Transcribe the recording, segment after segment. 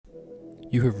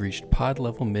You have reached Pod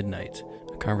Level Midnight,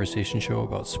 a conversation show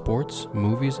about sports,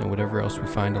 movies, and whatever else we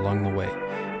find along the way.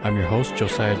 I'm your host,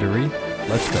 Josiah Dury.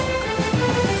 Let's go.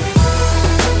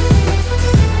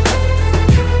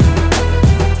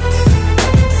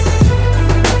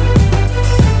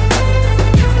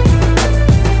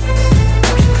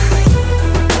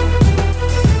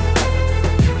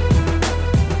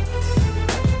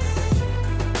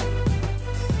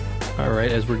 All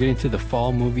right, as we're getting to the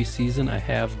fall movie season, I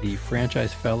have the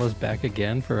franchise fellas back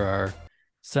again for our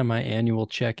semi-annual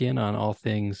check-in on all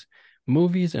things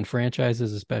movies and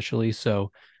franchises especially.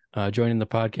 So joining the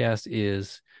podcast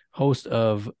is host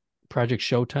of Project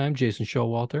Showtime, Jason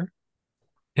Showalter.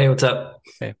 Hey, what's up?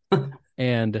 Okay.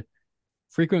 And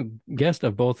frequent guest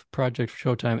of both Project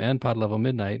Showtime and Pod Level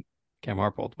Midnight, Cam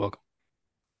Harpold. Welcome.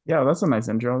 Yeah, that's a nice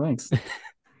intro. Thanks.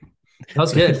 That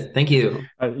was good. Thank you.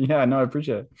 Yeah, no, I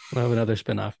appreciate it. We'll have another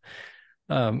spinoff.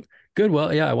 Good.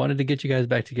 Well, yeah, I wanted to get you guys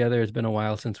back together. It's been a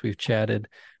while since we've chatted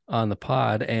on the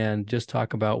pod and just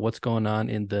talk about what's going on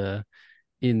in the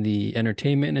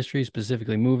entertainment industry,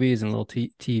 specifically movies and little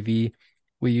TV.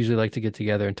 We usually like to get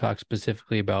together and talk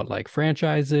specifically about like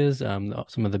franchises,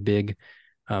 some of the big,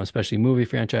 especially movie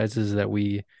franchises that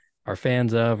we are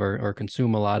fans of or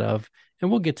consume a lot of.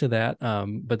 And we'll get to that.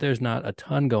 But there's not a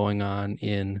ton going on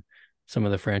in some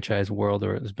of the franchise world,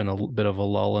 or there's been a bit of a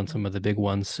lull in some of the big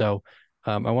ones. So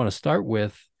I want to start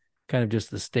with kind of just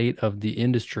the state of the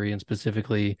industry and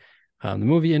specifically the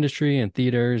movie industry and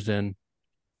theaters, and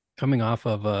coming off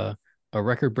of a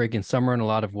record-breaking summer in a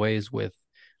lot of ways with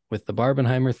the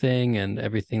Barbenheimer thing and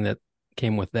everything that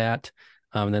came with that,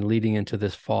 and then leading into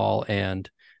this fall and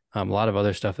a lot of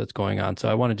other stuff that's going on. So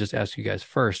I want to just ask you guys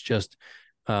first, just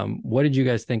what did you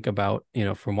guys think about,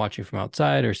 from watching from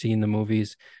outside or seeing the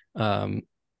movies, of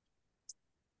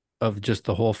just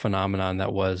the whole phenomenon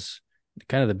that was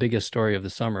kind of the biggest story of the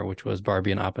summer, which was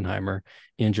Barbie and Oppenheimer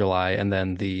in July, and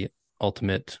then the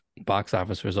ultimate box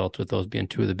office results with those being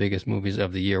two of the biggest movies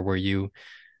of the year. Were you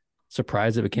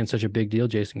surprised it became such a big deal?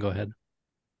 Jason, go ahead.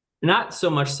 Not so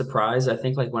much surprised. I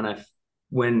think like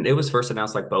when it was first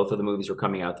announced, like both of the movies were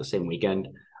coming out the same weekend,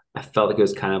 I felt like it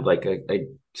was kind of like a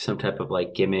some type of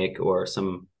like gimmick or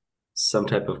some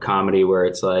type of comedy where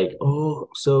it's like, oh,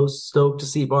 so stoked to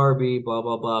see Barbie, blah,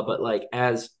 blah, blah. But like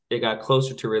as it got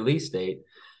closer to release date,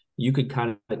 you could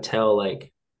kind of tell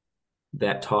like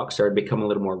that talk started to become a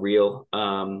little more real,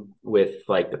 with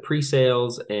like the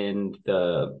pre-sales and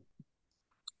the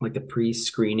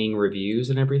pre-screening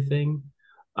reviews and everything.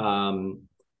 I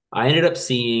ended up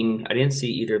I didn't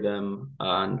see either of them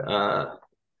on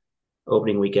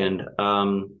opening weekend.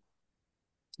 The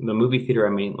movie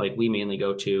theater we mainly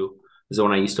go to is the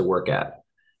one I used to work at,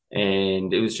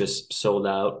 and it was just sold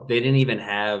out. They didn't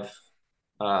have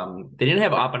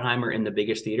Oppenheimer in the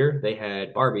biggest theater. They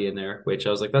had Barbie in there, which I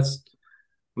was like, that's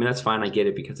fine. I get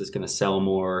it because it's going to sell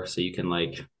more, so you can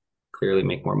like clearly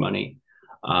make more money.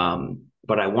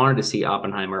 But I wanted to see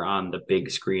Oppenheimer on the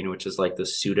big screen, which is like the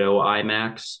pseudo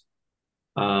IMAX,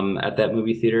 at that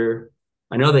movie theater.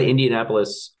 I know the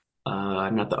Indianapolis,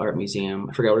 not the art museum,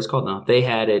 I forgot what it's called now. They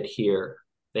had it here.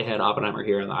 They had Oppenheimer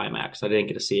here in the IMAX. I didn't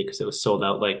get to see it because it was sold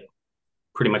out like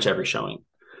pretty much every showing.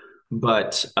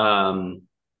 But I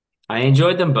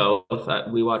enjoyed them both.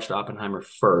 We watched Oppenheimer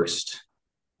first.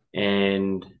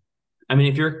 And I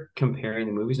mean, if you're comparing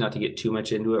the movies, not to get too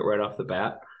much into it right off the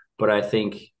bat, but I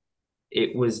think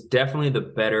it was definitely the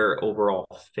better overall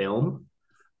film.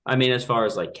 I mean, as far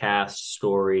as like cast,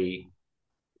 story,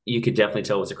 you could definitely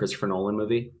tell it was a Christopher Nolan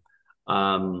movie.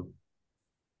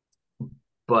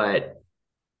 But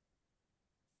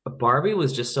Barbie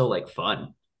was just so like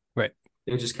fun. Right.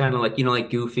 It was just kind of like, like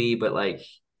goofy, but like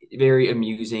very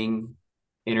amusing,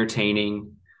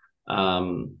 entertaining.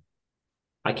 I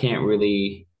can't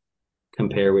really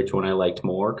compare which one I liked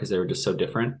more because they were just so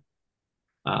different.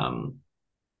 Yeah,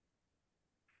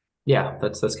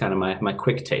 that's kind of my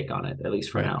quick take on it, at least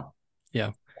for Right. now.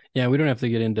 Yeah. Yeah. We don't have to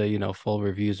get into, full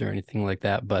reviews or anything like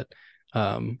that, but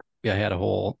yeah, I had a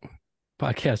whole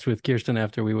podcast with Kirsten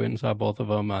after we went and saw both of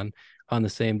them on the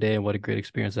same day, and what a great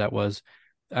experience that was.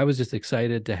 I was just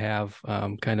excited to have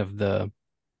kind of the,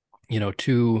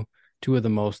 two of the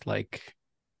most like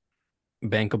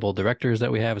bankable directors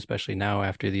that we have, especially now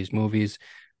after these movies,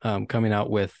 coming out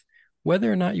with, whether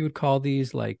or not you would call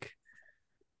these like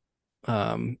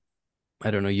I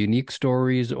don't know, unique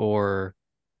stories or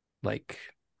like,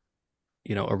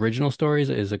 original stories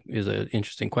is an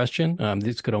interesting question.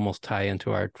 These could almost tie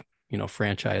into our,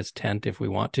 franchise tent if we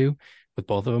want to, with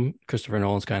both of them. Christopher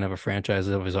Nolan's kind of a franchise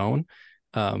of his own,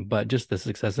 but just the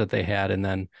success that they had. And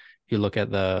then you look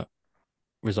at the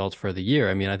results for the year.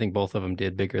 I mean, I think both of them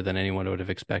did bigger than anyone would have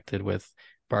expected, with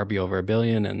Barbie over a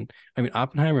billion, and I mean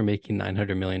Oppenheimer making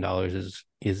 $900 million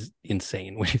is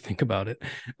insane when you think about it.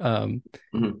 Um,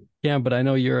 Mhm. yeah, but I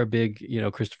know you're a big,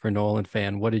 Christopher Nolan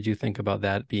fan. What did you think about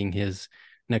that being his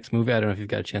next movie? I don't know if you've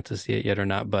got a chance to see it yet or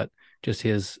not, but just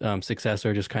his success,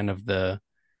 or just kind of the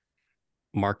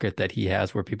market that he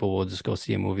has where people will just go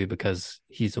see a movie because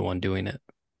he's the one doing it.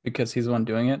 Because he's the one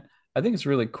doing it. I think it's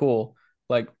really cool.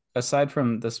 Like, aside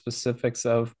from the specifics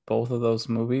of both of those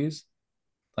movies,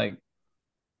 like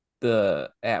the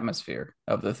atmosphere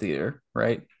of the theater,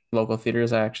 right? Local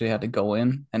theaters, I actually had to go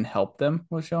in and help them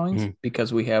with showings Mhm.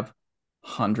 because we have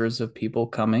hundreds of people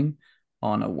coming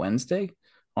on a Wednesday,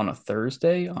 on a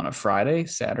Thursday, on a Friday,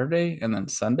 Saturday, and then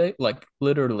Sunday, like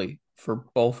literally for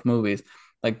both movies.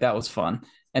 Like, that was fun.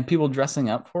 And people dressing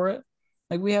up for it.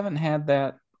 Like, we haven't had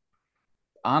that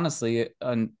honestly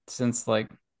since like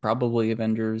probably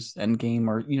Avengers Endgame,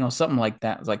 or something like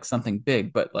that, like something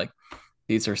big. But like,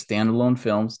 these are standalone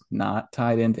films, not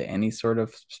tied into any sort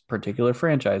of particular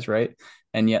franchise, right?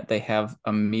 And yet they have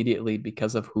immediately,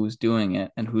 because of who's doing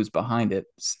it and who's behind it,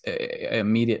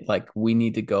 immediate, like, we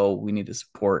need to go, we need to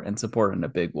support, and support in a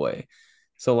big way.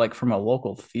 So like, from a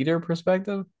local theater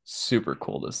perspective, super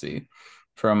cool to see.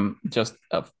 From just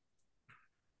a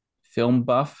film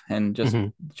buff and just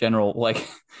Mhm. general like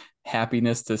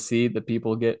happiness to see the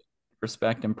people get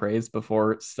respect and praise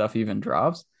before stuff even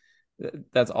drops,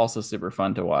 that's also super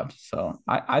fun to watch. So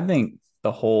I think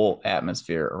the whole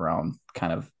atmosphere around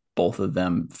kind of both of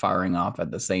them firing off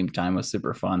at the same time was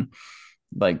super fun.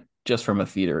 Like, just from a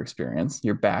theater experience,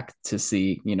 you're back to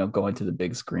see, going to the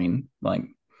big screen, like,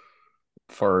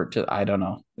 for just, I don't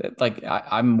know, like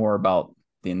I'm more about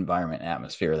the environment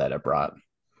atmosphere that it brought.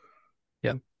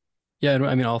 Yeah. Yeah, and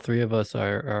I mean, all three of us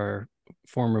are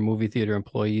former movie theater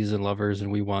employees and lovers,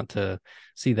 and we want to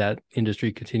see that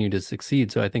industry continue to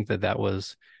succeed. So I think that that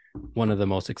was one of the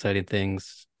most exciting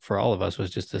things for all of us, was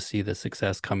just to see the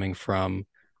success coming from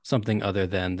something other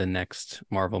than the next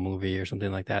Marvel movie or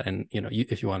something like that. And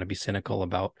if you want to be cynical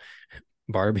about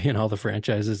Barbie and all the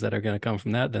franchises that are going to come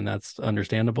from that, then that's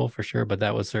understandable for sure. But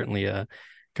that was certainly a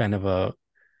kind of a,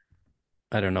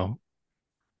 I don't know,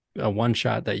 a one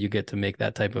shot that you get to make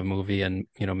that type of movie and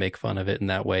make fun of it in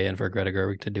that way, and for Greta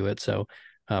Gerwig to do it. So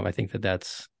I think that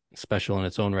that's special in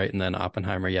its own right. And then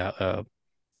Oppenheimer, yeah,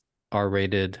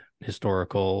 R-rated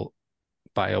historical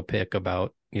biopic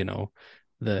about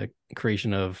the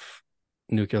creation of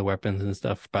nuclear weapons and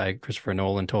stuff by Christopher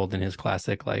Nolan, told in his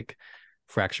classic like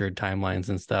fractured timelines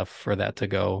and stuff. For that to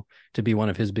go to be one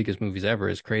of his biggest movies ever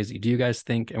is crazy. Do you guys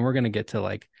think, and we're going to get to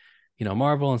like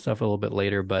Marvel and stuff a little bit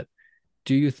later, but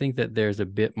do you think that there's a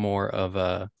bit more of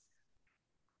a,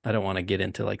 I don't want to get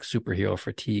into like superhero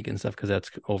fatigue and stuff because that's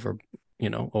over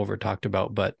talked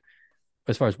about, but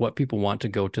as far as what people want to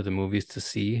go to the movies to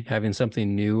see, having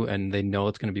something new and they know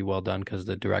it's going to be well done because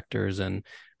the directors and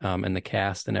the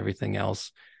cast and everything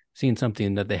else, seeing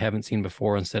something that they haven't seen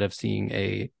before instead of seeing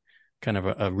a kind of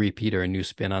a repeat or a new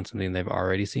spin on something they've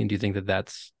already seen. Do you think that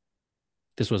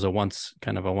this was a once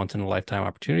in a lifetime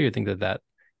opportunity? Or do you think that that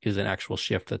is an actual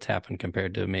shift that's happened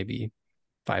compared to maybe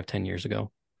 5-10 years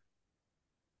ago?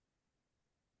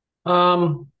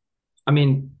 Um, I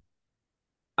mean,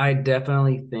 I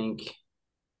definitely think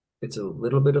it's a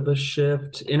little bit of a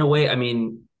shift in a way. I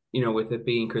mean, with it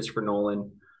being Christopher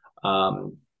Nolan,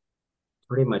 um,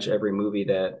 pretty much every movie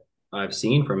that I've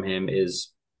seen from him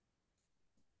is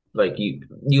like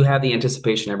you have the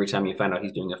anticipation every time you find out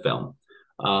he's doing a film.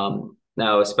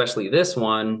 Now, especially this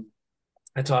one,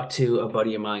 I talked to a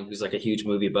buddy of mine who's like a huge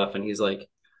movie buff, and he's like,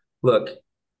 "Look,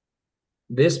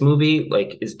 this movie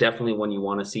like is definitely one you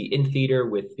want to see in theater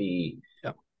with the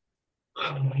Yeah.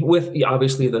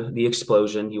 obviously the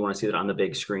explosion. You want to see that on the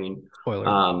big screen. Spoiler.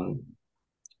 Um,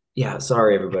 yeah,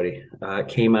 sorry everybody. It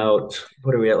came out.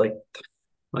 What are we at?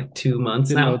 Like 2 months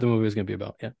Didn't know what now. the movie was going to be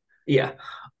about. Yeah. Yeah.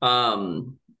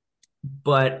 Um,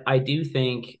 but I do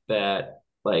think that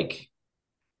like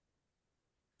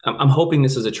I'm hoping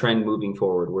this is a trend moving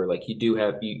forward where like you do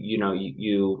have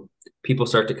you people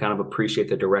start to kind of appreciate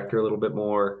the director a little bit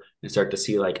more and start to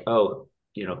see like, oh,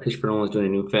 Christopher Nolan's doing a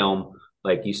new film.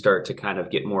 Like you start to kind of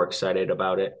get more excited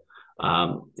about it.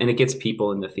 And it gets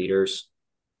people in the theaters.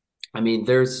 I mean,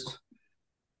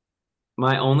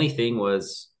 my only thing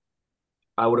was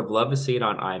I would have loved to see it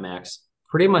on IMAX,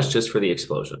 pretty much just for the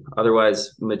explosion.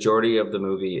 Otherwise, majority of the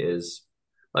movie is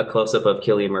a close up of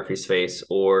Cillian Murphy's face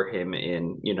or him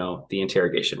in, the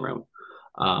interrogation room.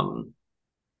 Um,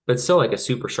 but still like a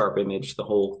super sharp image, the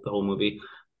whole movie.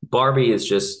 Barbie is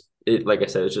just it, like I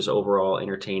said, it's just overall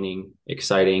entertaining,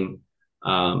 exciting.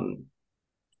 Um,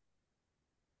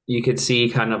 you could see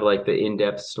kind of like the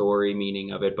in-depth story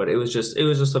meaning of it, but it was just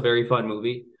a very fun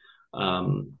movie. A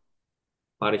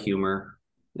lot of humor.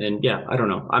 And yeah, I don't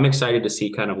know. I'm excited to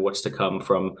see kind of what's to come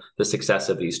from the success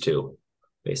of these two,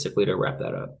 basically to wrap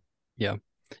that up. Yeah.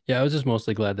 Yeah, I was just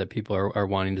mostly glad that people are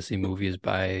wanting to see movies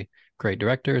by great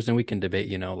directors, and we can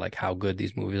debate, like how good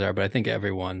these movies are, but I think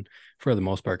everyone, for the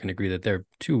most part, can agree that they're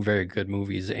two very good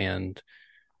movies and,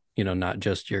 not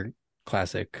just your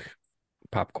classic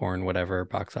popcorn, whatever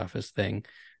box office thing.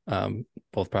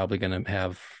 Both probably going to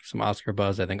have some Oscar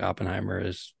buzz. I think Oppenheimer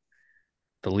is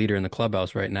the leader in the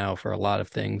clubhouse right now for a lot of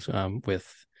things,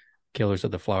 with Killers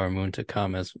of the Flower Moon to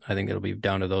come, as I think it'll be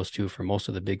down to those two for most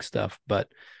of the big stuff.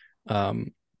 But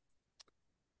um,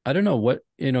 I don't know what,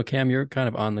 Cam, you're kind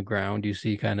of on the ground. You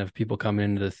see kind of people coming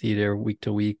into the theater week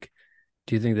to week.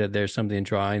 Do you think that there's something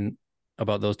drawing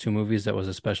about those two movies that was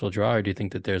a special draw, or do you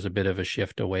think that there's a bit of a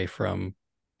shift away from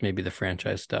maybe the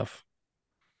franchise stuff?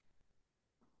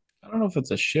 I don't know if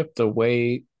it's a shift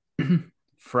away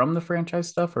from the franchise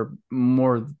stuff or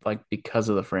more like because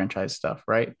of the franchise stuff,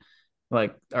 right?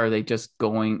 Like, are they just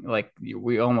going like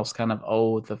we almost kind of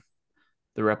owe the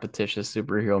repetitious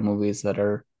superhero movies that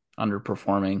are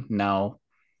underperforming now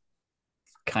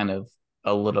kind of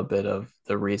a little bit of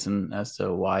the reason as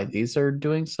to why these are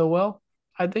doing so well,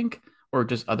 I think, or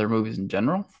just other movies in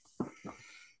general,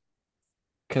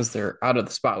 because they're out of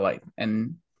the spotlight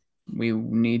and we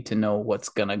need to know what's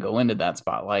going to go into that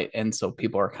spotlight. And so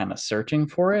people are kind of searching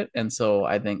for it. And so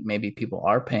I think maybe people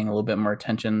are paying a little bit more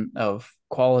attention of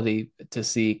quality to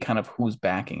see kind of who's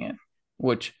backing it,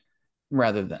 which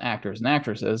rather than actors and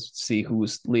actresses, see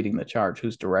who's leading the charge,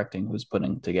 who's directing, who's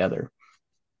putting together.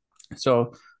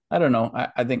 So I don't know.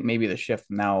 I think maybe the shift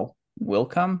now will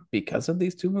come because of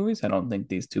these two movies. I don't think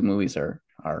these two movies are.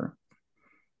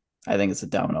 I think it's a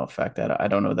domino effect. I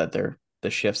don't know that they're the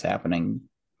shifts happening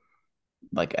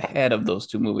like ahead of those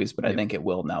two movies, but I think it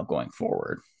will now going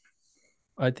forward.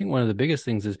 I think one of the biggest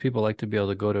things is people like to be able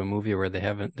to go to a movie where they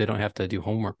don't have to do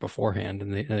homework beforehand,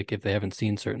 and they like if they haven't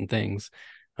seen certain things,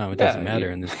 it doesn't Yeah,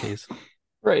 matter in this case.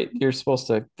 right. You're supposed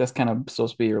to. That's kind of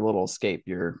supposed to be your little escape.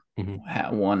 Your Mhm.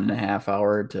 1.5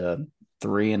 hour to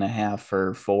 3.5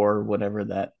 or 4, whatever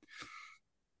that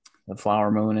the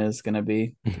flower moon is going to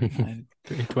be.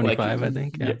 325, I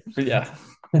think. Yeah. Yeah.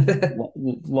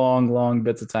 Long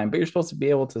bits of time, but you're supposed to be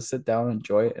able to sit down,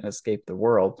 enjoy it, and escape the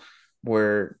world.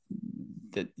 Where,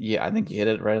 yeah, I think you hit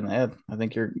it right in the head. I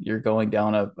think you're going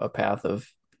down a path of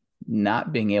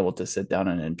not being able to sit down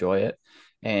and enjoy it,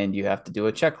 and you have to do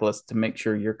a checklist to make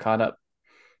sure you're caught up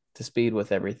to speed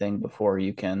with everything before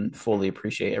you can fully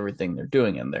appreciate everything they're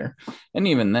doing in there. And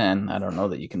even then, I don't know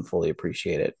that you can fully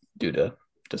appreciate it due to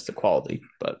just the quality,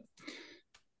 but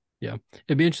Yeah.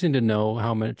 It'd be interesting to know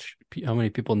how many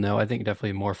people know. I think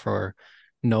definitely more for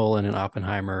Nolan and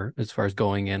Oppenheimer as far as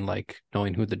going in, like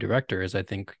knowing who the director is. I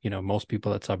think, most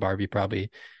people that saw Barbie probably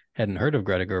hadn't heard of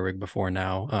Greta Gerwig before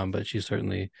now. But she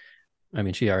certainly, I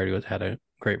mean, she already had a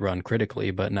great run critically,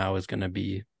 but now is going to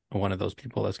be one of those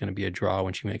people that's going to be a draw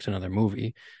when she makes another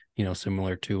movie,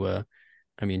 similar to,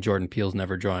 I mean, Jordan Peele's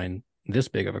never drawing this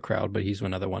big of a crowd, but he's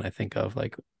another one I think of,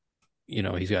 like,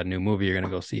 he's got a new movie, you're going to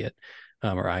go see it.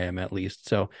 Or I am at least.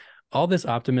 So all this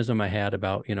optimism I had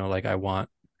about, like I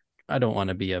don't want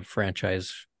to be a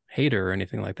franchise hater or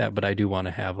anything like that, but I do want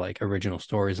to have like original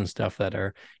stories and stuff that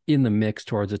are in the mix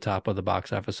towards the top of the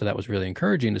box office. So that was really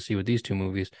encouraging to see with these two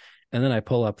movies. And then I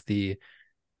pull up the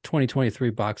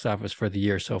 2023 box office for the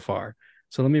year so far.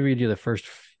 So let me read you the first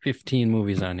 15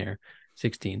 movies on here.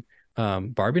 16.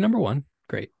 Barbie number 1,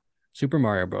 great. Super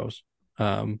Mario Bros.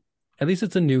 At least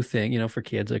it's a new thing, for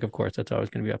kids. Like, of course, that's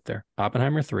always going to be up there.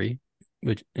 Oppenheimer 3,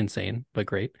 which insane, but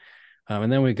great.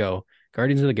 And then we go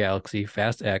Guardians of the Galaxy,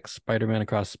 Fast X, Spider-Man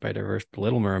Across the Spider-Verse, The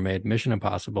Little Mermaid, Mission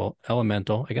Impossible,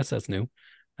 Elemental. I guess that's new.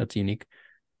 That's unique.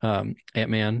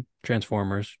 Ant-Man,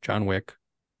 Transformers, John Wick,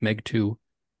 Meg 2,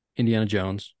 Indiana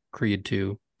Jones, Creed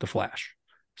 2, The Flash.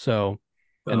 So,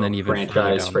 and then even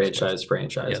franchise,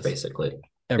 yes. Basically.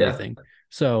 Everything. Yeah.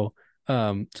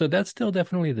 So that's still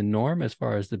definitely the norm as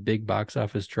far as the big box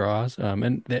office draws. I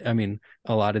mean,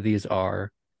 a lot of these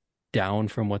are down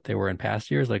from what they were in past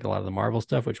years, like a lot of the Marvel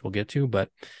stuff, which we'll get to, but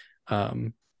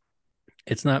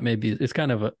it's not it's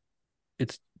kind of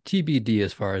it's TBD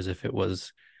as far as if it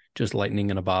was just lightning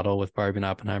in a bottle with Barbie and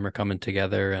Oppenheimer coming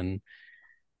together. And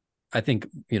I think,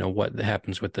 what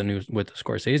happens with the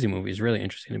Scorsese movie is really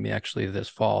interesting to me actually this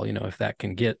fall. If that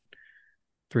can get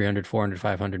 300, 400,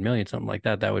 500 million, something like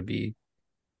that, that would be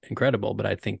incredible. But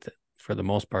I think that for the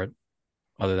most part,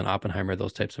 other than Oppenheimer,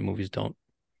 those types of movies don't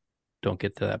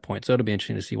get to that point. So it'll be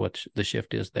interesting to see what the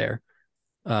shift is there.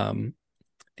 The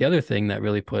other thing that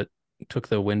really put took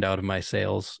the wind out of my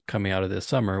sails coming out of this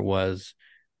summer was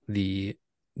the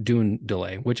Dune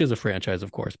delay, which is a franchise,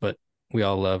 of course, but we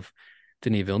all love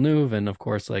Denis Villeneuve, and of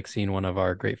course, like seeing one of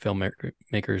our great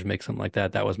filmmakers make something like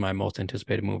that. That was my most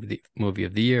anticipated movie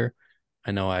of the year.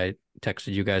 I know I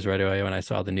texted you guys right away when I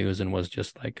saw the news and was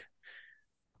just like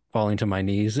falling to my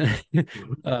knees.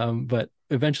 But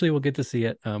eventually we'll get to see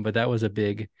it. But that was a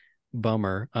big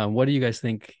bummer. What do you guys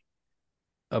think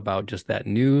about just that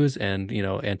news and,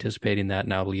 anticipating that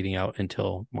now leading out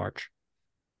until March?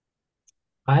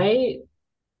 I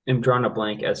am drawing a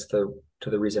blank as to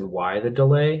the reason why the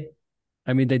delay.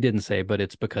 I mean, they didn't say, but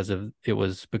it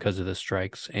was because of the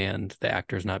strikes and the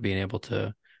actors not being able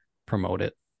to promote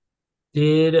it.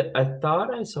 I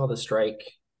thought I saw the strike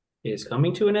is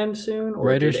coming to an end soon, or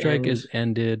Writer's did strike end? is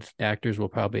ended. Actors will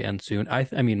probably end soon. I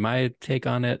mean, my take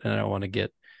on it, and I don't want to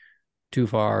get too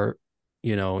far,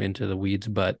 into the weeds,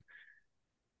 but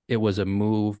it was a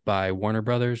move by Warner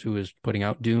Brothers, who was putting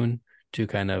out Dune, to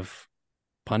kind of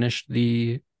punish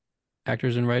the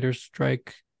actors and writers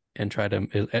strike and try to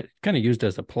kind of used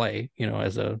as a play,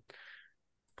 as a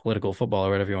political football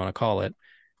or whatever you want to call it,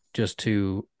 just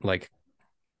to like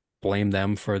blame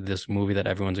them for this movie that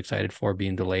everyone's excited for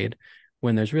being delayed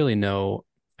when there's really no.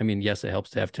 I mean, yes, it helps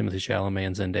to have Timothée Chalamet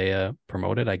and Zendaya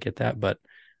promoted. I get that, but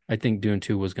I think Dune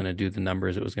 2 was going to do the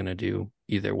numbers it was going to do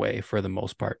either way for the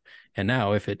most part. And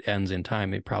now if it ends in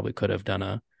time, it probably could have done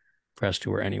a press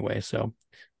tour anyway. So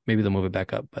maybe they'll move it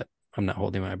back up, but I'm not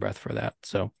holding my breath for that.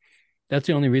 So that's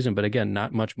the only reason. But again,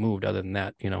 not much moved other than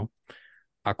that.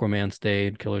 Aquaman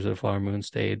stayed, Killers of the Flower Moon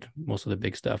stayed, most of the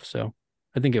big stuff. So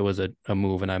I think it was a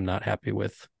move, and I'm not happy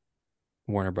with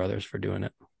Warner Brothers for doing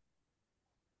it.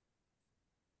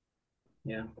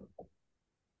 Yeah.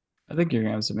 I think you're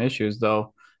gonna have some issues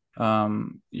though.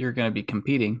 You're gonna be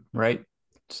competing, right?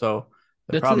 So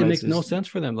the It problem makes no is sense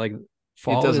for them. Like it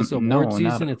fall is doesn't. award No,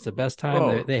 season. not. It's the best time.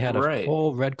 They, Oh, they had a right.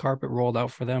 whole red carpet rolled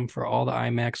out for them for all the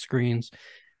IMAX screens,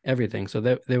 everything. So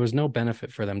there was no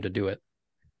benefit for them to do it.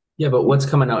 Yeah, but what's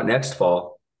coming out next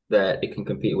fall that it can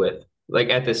compete with? Like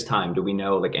at this time, do we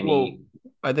know like Well, any?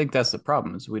 I think that's the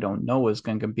problem is we don't know what it's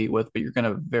going to compete with, but you're going to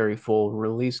have a very full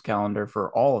release calendar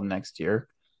for all of next year.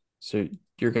 So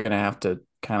you're going to have to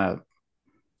kind of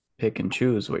pick and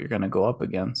choose what you're going to go up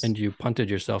against. And you punted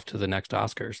yourself to the next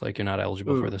Oscars. Like you're not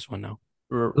eligible for Ooh, this one now.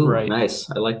 Ooh, right. nice.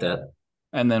 I like that.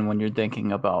 And then when you're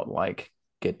thinking about like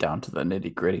get down to the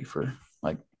nitty gritty for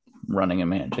like running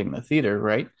and managing the theater,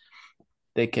 right?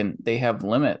 They have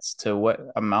limits to what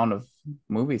amount of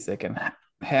movies they can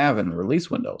have in release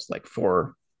windows, like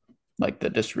for like the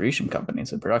distribution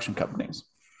companies and production companies.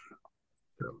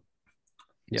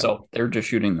 Yeah. So they're just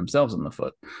shooting themselves in the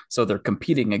foot. So they're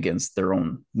competing against their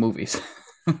own movies.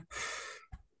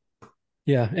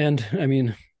 Yeah. And I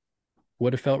mean,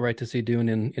 would have felt right to see Dune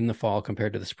in the fall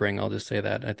compared to the spring. I'll just say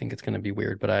that. I think it's going to be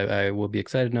weird, but I will be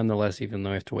excited nonetheless, even though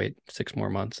I have to wait 6 more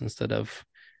months instead of,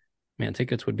 man,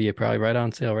 tickets would be probably right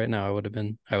on sale right now.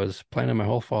 I was planning my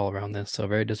whole fall around this. So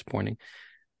very disappointing.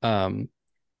 Um,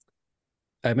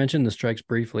 I mentioned the strikes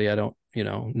briefly. I don't,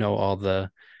 know all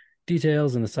the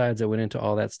details and the sides that went into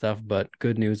all that stuff, but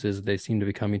good news is they seem to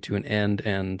be coming to an end.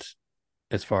 And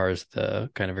as far as the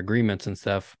kind of agreements and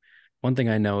stuff, one thing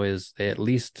I know is at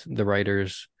least the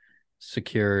writers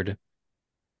secured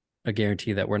a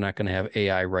guarantee that we're not going to have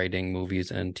AI writing movies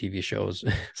and TV shows.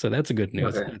 So that's a good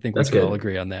news. Okay, I think we that's can all good.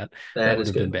 agree on that. That That would is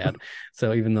have been good. bad.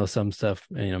 So even though some stuff,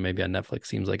 maybe on Netflix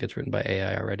seems like it's written by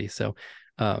AI already. So,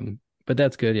 but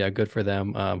that's good. Yeah, good for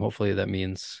them. Hopefully that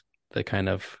means the kind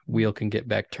of wheel can get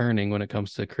back turning when it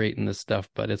comes to creating this stuff,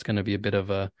 but it's going to be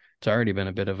it's already been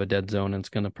a bit of a dead zone, and it's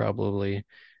going to probably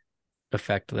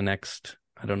affect the next,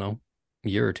 I don't know,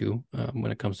 year or two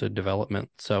when it comes to development.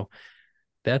 So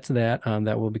that's that.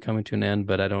 That will be coming to an end,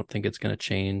 but I don't think it's going to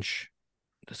change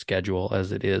the schedule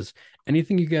as it is.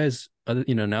 Anything you guys,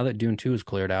 now that Dune 2 is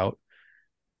cleared out,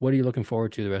 what are you looking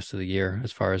forward to the rest of the year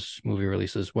as far as movie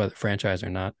releases, whether franchise or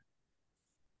not?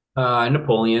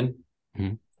 Napoleon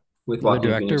Mm-hmm. with The Joaquin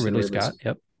director, Phoenix and Ridley Rivers. Scott.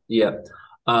 Yep.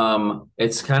 Yeah.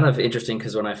 It's kind of interesting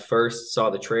because when I first saw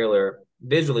the trailer,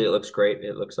 visually it looks great.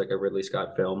 It looks like a Ridley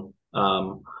Scott film.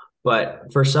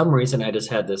 But for some reason I just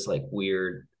had this like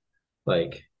weird,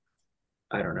 like,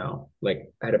 I don't know,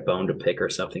 like I had a bone to pick or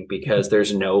something because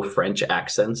there's no French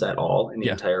accents at all in the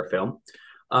Yeah. entire film.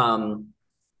 Um,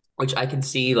 which I can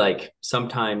see like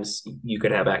sometimes you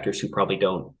could have actors who probably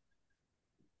don't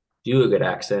do a good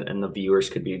accent and the viewers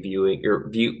could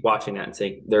be watching that and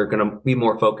saying they're going to be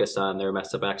more focused on their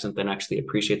messed up accent than actually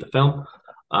appreciate the film.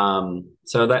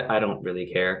 So that I don't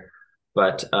really care,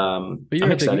 but But I'm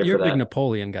excited you're for a big that.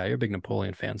 Napoleon guy. You're a big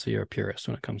Napoleon fan, so you're a purist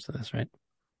when it comes to this, right?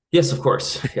 Yes, of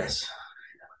course. Yes,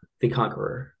 the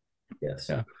Conqueror. Yes.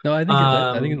 Yeah. No, I think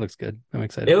it Um, looks good. I'm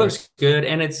excited it for it. looks good,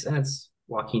 and it's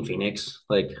Joaquin Phoenix.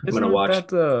 Like I'm gonna Isn't watch. that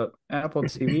the Apple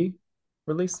TV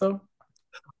release though?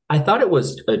 I thought it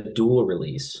was a dual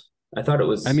release. I thought it I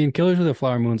was. mean, Killers of the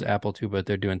Flower Moon's Apple too, but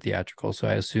they're doing theatrical, so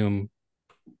I assume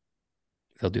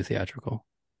they'll do theatrical.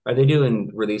 Are they doing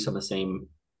release on the same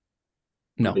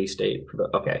No, release date for the?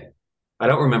 Okay, I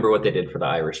don't remember what they did for The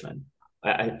Irishman.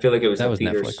 I feel like it was that the was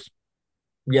theaters. Netflix.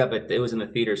 Yeah, but it was in the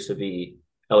theaters to be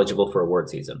eligible for award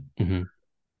season. Hmm.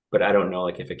 But I don't know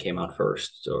like if it came out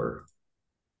first or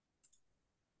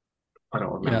I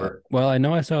don't Yeah. remember. Well, I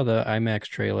know I saw the IMAX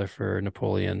trailer for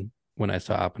Napoleon when I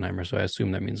saw Oppenheimer, so I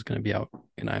assume that means it's going to be out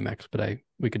in IMAX, but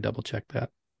we could double check that.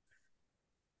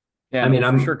 Yeah, I and mean,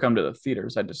 we'll for sure I'm come to the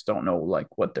theaters. I just don't know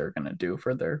like what they're gonna do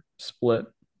for their split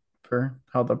for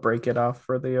how they'll break it off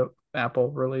for the Apple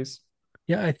release.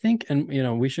 Yeah, I think, and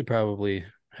we should probably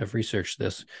have researched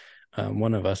this,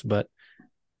 one of us, but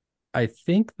I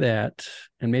think that,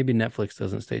 and maybe Netflix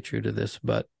doesn't stay true to this,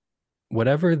 but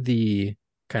whatever the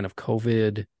kind of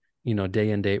COVID,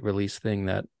 day and date release thing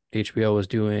that HBO was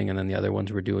doing and then the other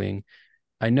ones were doing,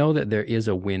 I know that there is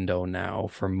a window now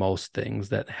for most things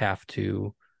that have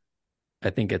to, I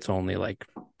think it's only like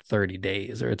 30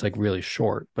 days or it's like really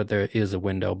short, but there is a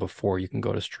window before you can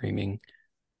go to streaming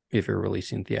if you're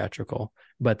releasing theatrical.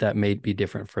 But that may be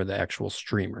different for the actual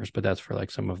streamers. But that's for like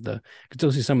some of the, because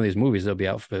you'll see some of these movies, they'll be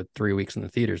out for 3 weeks in the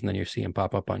theaters and then you see them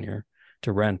pop up on your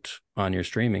to rent on your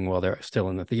streaming while they're still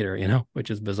in the theater, which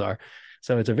is bizarre.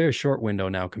 So it's a very short window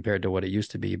now compared to what it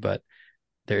used to be, but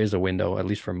there is a window, at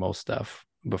least for most stuff,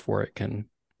 before it can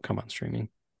come on streaming.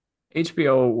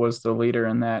 HBO was the leader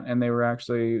in that, and they were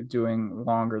actually doing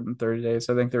longer than 30 days.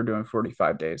 I think they're doing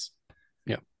 45 days.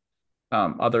 Yeah.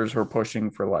 Others were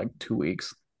pushing for like 2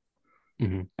 weeks,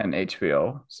 Mm-hmm. and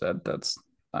HBO said that's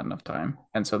not enough time.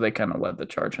 And so they kind of led the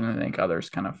charge, and I think others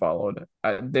kind of followed.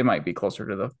 They might be closer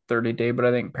to the 30-day, but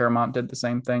I think Paramount did the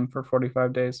same thing for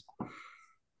 45 days,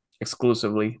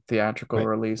 exclusively theatrical Right.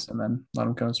 release, and then let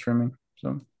them go streaming.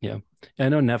 So Yeah. I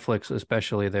know Netflix,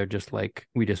 especially, they're just like,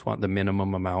 we just want the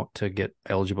minimum amount to get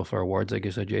eligible for awards, like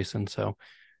you said, Jason. So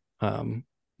um,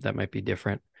 that might be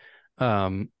different.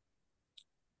 Um,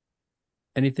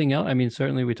 anything else? I mean,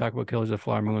 certainly we talk about Killers of the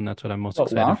Flower Moon. That's what I'm most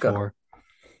excited Wonka, for.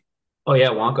 oh yeah,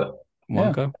 Wonka.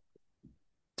 yeah, Wonka.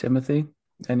 Timothy,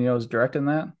 and is directing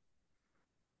that.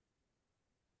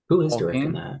 Who is Paul directing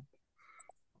King. that?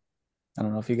 I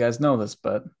don't know if you guys know this,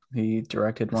 but he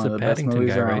directed It's one the of the best Paddington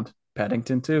movies guy, right? around.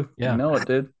 Paddington 2. You Yeah. know it,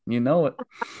 dude. You know it.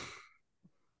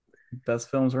 Best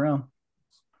films around.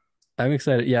 I'm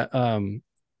excited. Yeah. I'm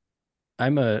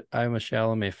a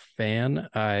Chalamet fan.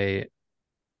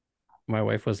 My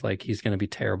wife was like, he's going to be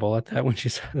terrible at that when she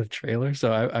saw the trailer.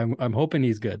 So I'm hoping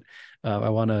he's good. I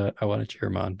wanna cheer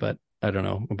him on, but I don't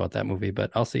know about that movie,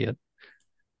 but I'll see it.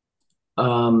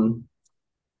 Um,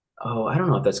 oh, I don't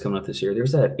know if that's coming out this year.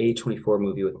 There's that A24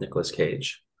 movie with Nicolas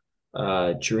Cage.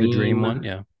 The Dream Dream. one,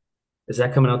 yeah. Is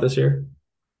that coming out this year?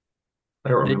 I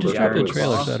don't They remember just The if it dropped a Iron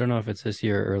trailer, so I Claw. was. don't know if it's this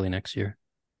year or early next year.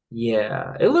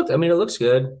 Yeah, it looked. I mean, it looks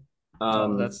good. Oh,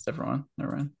 Um, that's a different one.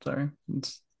 Never mind. Sorry.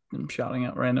 I'm shouting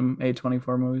out random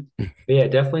A24 movies. but yeah,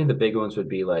 definitely the big ones would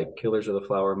be like Killers of the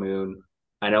Flower Moon.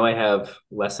 I know I have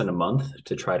less than a month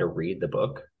to try to read the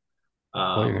book.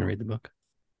 Oh, you're gonna Um, read the book.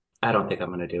 I don't think I'm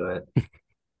going to do it.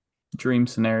 Dream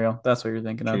Scenario. That's what you're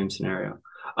thinking of. Dream scenario.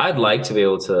 I'd like to be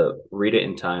able to read it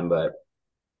in time, but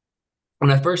when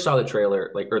I first saw the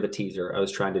trailer, like or the teaser, I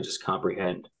was trying to just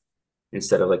comprehend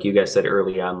instead of like you guys said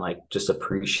early on, like just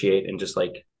appreciate and just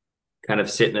like kind of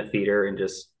sit in the theater and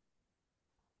just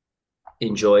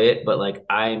enjoy it. But like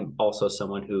I'm also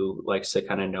someone who likes to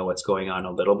kind of know what's going on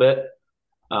a little bit.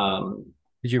 Um,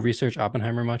 Did you research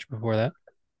Oppenheimer much before that?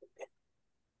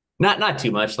 not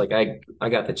too much. Like I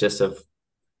got the gist of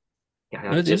I No,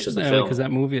 got the it's gist of interesting. the I mean, because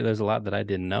film. that movie, there's a lot that I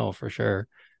didn't know for sure.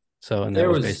 So, and that There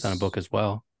was based on a was book as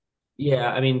well.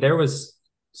 yeah, I mean there was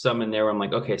some in there where I'm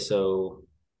like, okay, so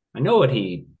I know what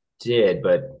he did,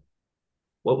 but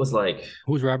what was like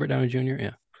Who's Robert Downey Jr.?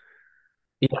 Yeah,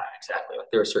 yeah, exactly.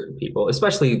 Like there are certain people,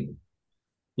 especially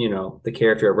the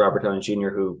character of Robert Downey Jr.,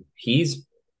 who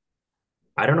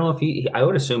I don't know if I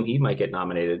would assume he might get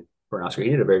nominated for an Oscar. He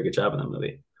did a very good job in that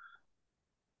movie.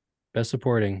 best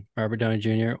supporting Robert Downey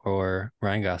Jr. or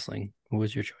Ryan Gosling. Who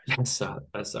was your choice?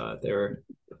 I saw it. There were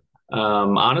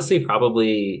honestly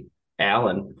probably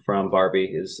Alan from Barbie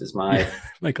is Yeah, my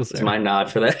Michael is my Cera,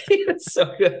 nod for that. He was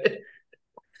so good.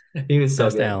 He was so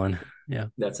best good. Alan. Yeah.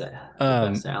 That's it. The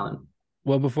Um. best Alan.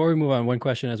 Well, before we move on, one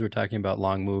question as we're talking about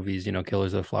long movies,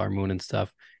 Killers of the Flower Moon and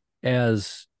stuff,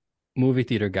 as movie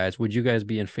theater guys, would you guys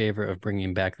be in favor of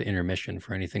bringing back the intermission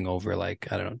for anything over like,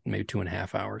 I don't know, maybe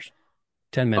 2.5 hours,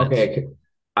 10 minutes? Okay,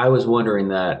 I was wondering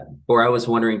that, or I was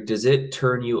wondering, does it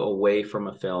turn you away from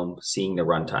a film seeing the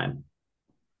runtime?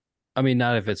 I mean,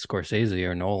 not if it's Scorsese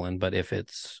or Nolan, but if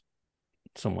it's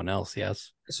someone else,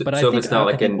 yes. So, But I so if think it's not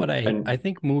I like think I an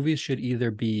think movies should either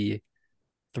be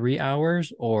 3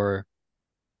 hours or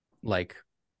like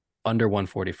under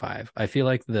 145. I feel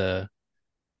like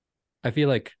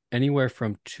anywhere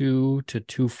from 2 to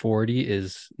 240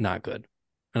 is not good.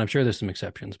 And I'm sure there's some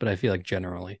exceptions, but I feel like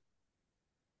generally.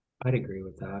 I'd agree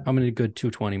with that. How many good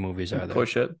 220 movies are I'd there?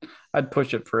 push it. I'd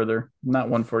push it further. Not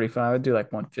 145. I'd do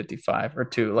like 155 or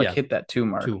two, like Yeah, hit that two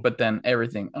mark. two. But then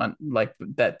everything on like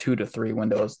that 2 to 3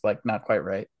 window is like not quite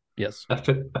right. Yes. I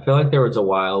feel like there was a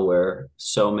while where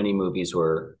so many movies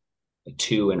were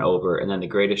two and over, and then The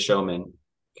Greatest Showman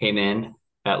came in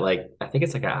at like I think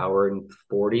it's like an hour and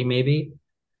 40 maybe,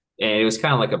 and it was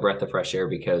kind of like a breath of fresh air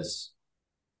because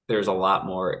there's a lot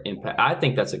more impact. I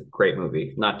think that's a great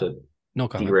movie, not to No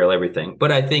comment. derail everything,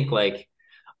 but I think like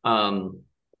um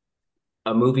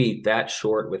a movie that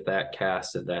short with that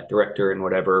cast and that director and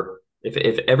whatever,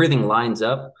 if everything lines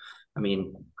up, I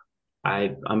mean,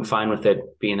 I'm fine with it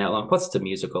being that long. Plus, it's a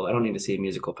musical. I don't need to see a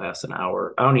musical past an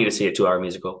hour. I don't need to see a 2 hour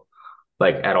musical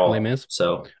like at Les all. Mis.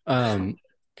 So Um,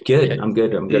 good. yeah, I'm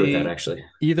good. I'm good with that The actually.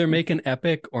 either make an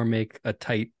epic or make a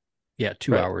tight, yeah,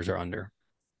 two right. hours or under.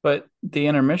 But the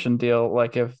intermission deal,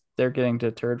 like if they're getting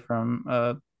deterred from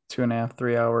a 2.5,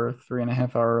 3 hour,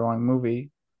 3.5 hour long movie,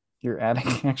 you're adding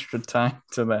extra time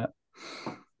to that.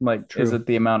 Like, is True. it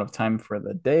the amount of time for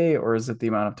the day or is it the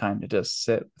amount of time to just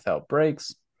sit without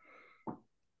breaks?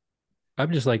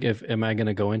 I'm just like, if am I going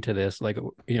to go into this like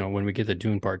when we get to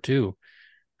Dune Part Two,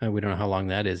 and we don't know how long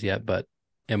that is yet, but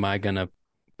am I going to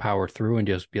power through and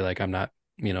just be like, I'm not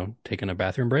taking a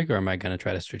bathroom break, or am I going to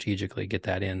try to strategically get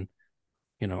that in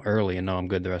early and know I'm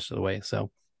good the rest of the way?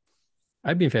 So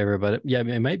I'd be in favor, but yeah,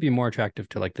 it might be more attractive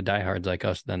to like the diehards like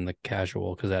us than the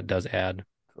casual because that does add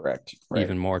Correct. Right.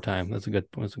 even more time. That's a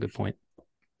good point.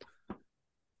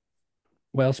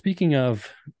 Well, speaking of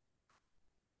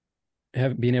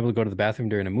being able to go to the bathroom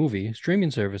during a movie,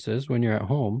 streaming services when you're at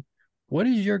home, what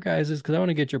is your guys's? Because I want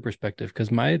to get your perspective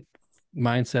because my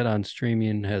mindset on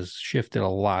streaming has shifted a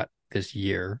lot this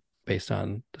year based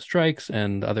on the strikes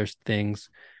and other things.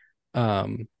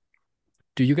 Um,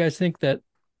 do you guys think that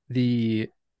the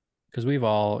because we've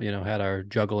all had our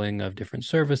juggling of different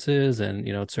services, and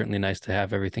it's certainly nice to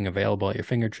have everything available at your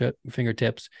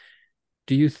fingertips.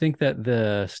 Do you think that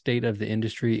the state of the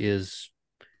industry is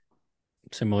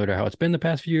similar to how it's been the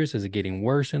past few years? Is it getting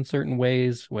worse in certain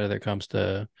ways, whether it comes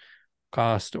to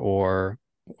cost or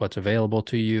what's available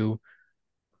to you?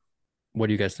 What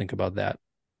do you guys think about that?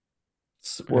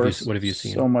 It's What have you worse. what have you So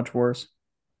seen? much worse.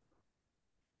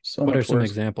 So What are much some worse.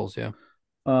 examples? Yeah.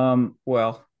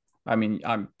 Well, I mean,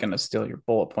 I'm gonna steal your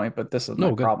bullet point, but this is my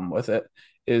No, good. problem with it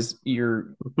is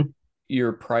your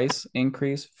price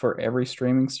increase for every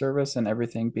streaming service and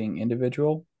everything being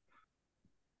individual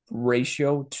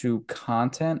ratio to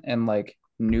content and like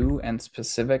new and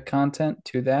specific content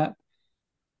to that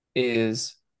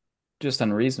is just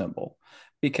unreasonable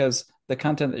because the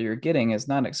content that you're getting is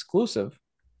not exclusive,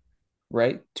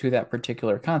 right, to that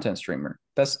particular content streamer.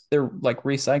 They're like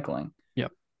recycling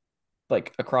Yep.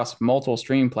 like across multiple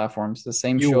streaming platforms, the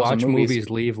same You shows and watch movies. movies,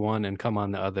 leave one, and come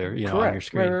on the other, on your Correct. Right,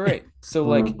 screen. right, right. So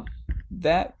like Mm.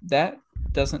 that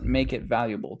doesn't make it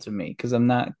valuable to me because I'm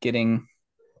not getting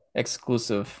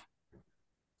exclusive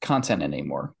content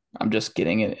anymore. I'm just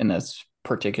getting it in a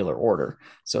particular order.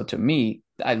 So to me,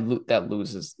 that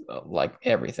loses like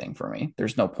everything for me.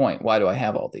 There's no point. Why do I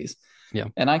have all these? Yeah.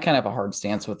 And I kind of have a hard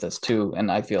stance with this too. And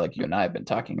I feel like you and I have been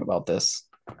talking about this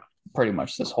pretty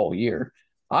much this whole year.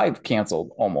 I've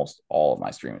canceled almost all of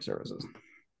my streaming services.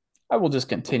 I will just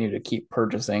continue to keep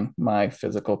purchasing my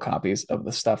physical copies of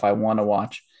the stuff I want to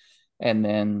watch. And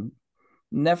then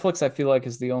Netflix, I feel like,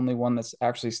 is the only one that's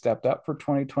actually stepped up for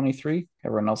 2023.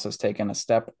 Everyone else has taken a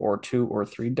step or two or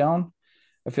three down.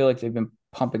 I feel like they've been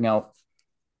pumping out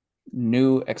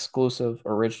new exclusive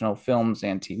original films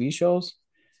and TV shows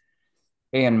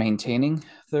and maintaining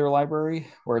their library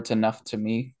where it's enough to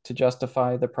me to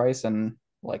justify the price. And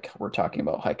like we're talking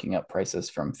about hiking up prices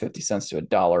from 50 cents to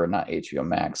 $1, not HBO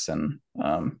Max. And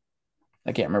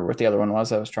I can't remember what the other one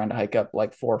was. I was trying to hike up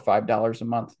like $4 or $5 a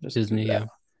month just to do Disney, that. yeah.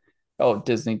 Oh,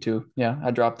 Disney too. Yeah,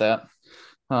 I dropped that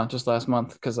just last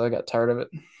month because I got tired of it.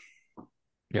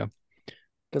 Yeah.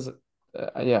 Because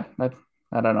yeah,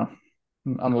 I don't know.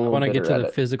 I'm a I little want to get bitter to at the it.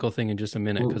 physical thing in just a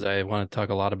minute because Ooh. I want to talk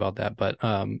a lot about that. But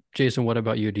Jason, what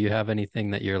about you? Do you have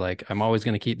anything that you're like, I'm always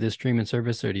going to keep this streaming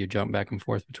service, or do you jump back and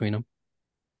forth between them?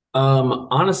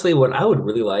 Honestly, what I would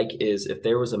really like is if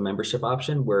there was a membership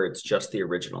option where it's just the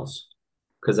originals,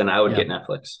 because then I would Yeah, get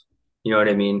Netflix. You know what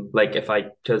I mean? Like if I,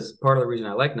 because part of the reason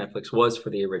I like Netflix was for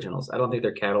the originals. I don't think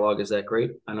their catalog is that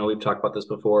great. I know we've talked about this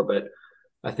before, but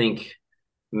I think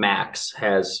Max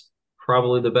has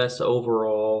probably the best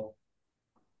overall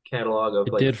catalog of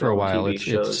it like did for a film, while. TV It's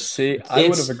shows. See, I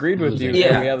would have It's agreed with you losing it.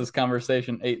 if we yeah, had this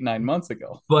conversation 8, 9 months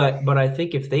ago. but I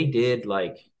think if they did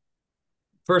like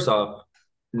first off,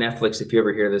 Netflix, if you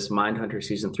ever hear this, Mindhunter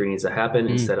season 3 needs to happen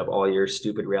Mm, instead of all your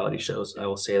stupid reality shows. I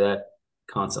will say that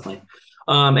constantly.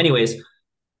 Anyways,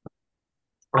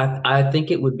 I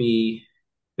think it would be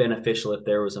beneficial if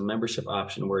there was a membership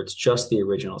option where it's just the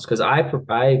originals because I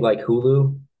like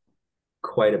Hulu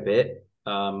quite a bit.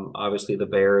 Obviously, The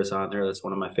Bear is on there. That's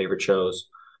one of my favorite shows.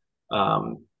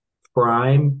 Um,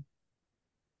 Prime,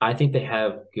 I think they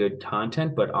have good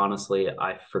content, but honestly,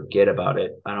 I forget about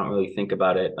it. I don't really think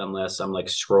about it unless I'm like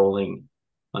scrolling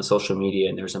on social media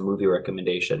and there's a movie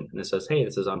recommendation and it says, "Hey,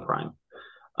 this is on Prime."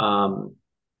 Um,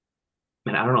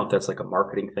 and I don't know if that's like a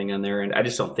marketing thing on there, and I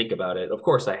just don't think about it. Of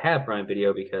course, I have Prime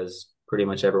Video because pretty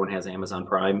much everyone has Amazon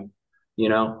Prime, you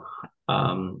know.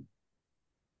 Um,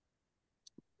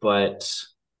 but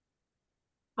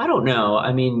I don't know.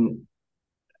 I mean,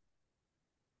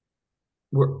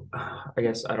 we're I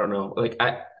guess I don't know. Like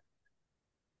I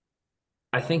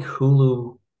think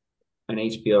Hulu and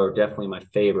HBO are definitely my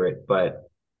favorite, but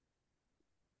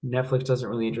Netflix doesn't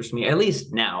really interest me, at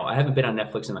least now. I haven't been on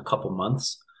Netflix in a couple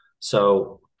months.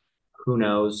 So who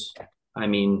knows? I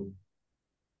mean,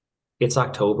 it's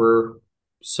October.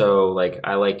 So like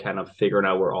I like kind of figuring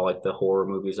out where all like the horror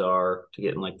movies are to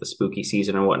get in like the spooky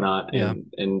season and whatnot. yeah.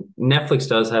 And Netflix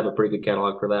does have a pretty good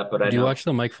catalog for that, but I Do you know watch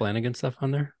the Mike Flanagan stuff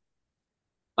on there?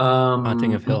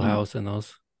 Haunting um of Hill mm-mm. House and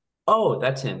those? Oh,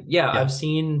 that's him. Yeah, Yeah, I've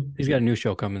seen he's got a new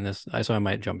show coming so I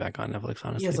might jump back on Netflix,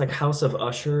 he has honestly. like But House of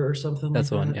Usher or something that's like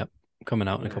the one. that. Yep, coming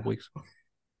out in a Yeah. couple weeks.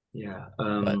 Yeah.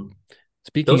 But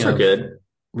speaking Those are of, good.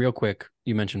 real quick,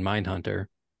 you mentioned Mindhunter.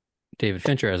 David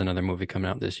Fincher has another movie coming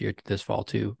out this fall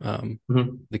too.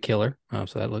 Mhm. The Killer.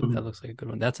 So that Mhm. looks like a good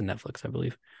one. That's a Netflix, I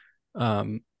believe.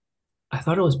 Um, I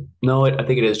thought it was no, I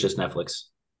think it is just Netflix.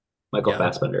 Michael yeah,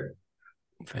 Fassbender.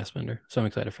 Fassbender. So I'm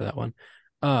excited for that one.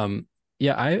 Um,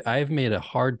 yeah, I've made a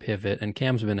hard pivot, and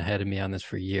Cam's been ahead of me on this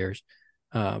for years.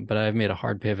 But I've made a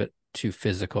hard pivot to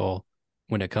physical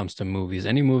when it comes to movies.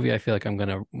 Any movie I feel like I'm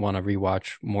gonna want to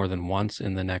rewatch more than once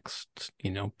in the next,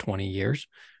 20 years.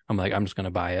 I'm like, I'm just gonna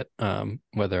buy it.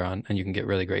 Whether on and you can get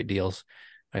really great deals.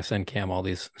 I send Cam all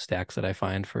these stacks that I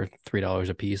find for $3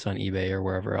 a piece on eBay or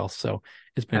wherever else. So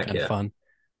it's been Heck kind of yeah.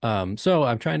 fun. So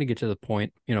I'm trying to get to the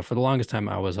point, for the longest time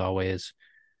I was always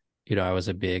I was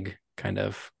a big kind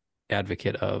of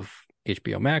advocate of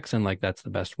HBO Max and like that's the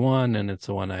best one and it's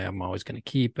the one I am always going to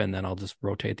keep and then I'll just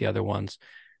rotate the other ones.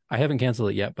 I haven't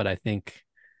canceled it yet, but I think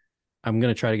I'm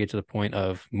going to try to get to the point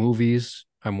of movies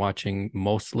I'm watching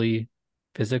mostly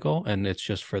physical and it's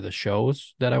just for the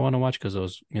shows that I want to watch because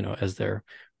those, as they're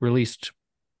released,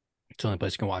 it's the only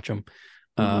place you can watch them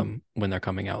Hmm. when they're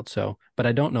coming out. So, but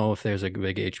I don't know if there's a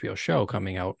big HBO show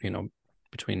coming out,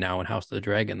 between now and House of the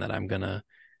Dragon that I'm going to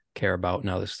care about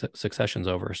now the Succession's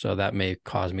over. So that may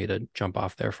cause me to jump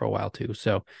off there for a while too.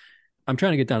 So I'm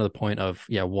trying to get down to the point of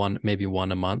maybe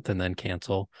one a month and then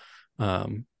cancel.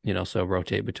 So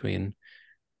rotate between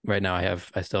right now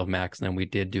I still have Max and then we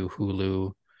did do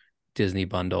Hulu Disney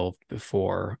bundle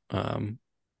before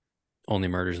Only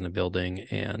Murders in the Building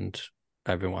and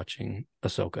I've been watching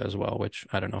Ahsoka as well, which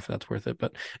I don't know if that's worth it,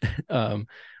 but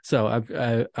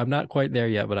so I'm not quite there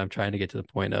yet, but I'm trying to get to the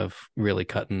point of really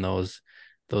cutting those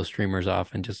streamers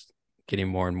off and just getting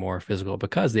more and more physical.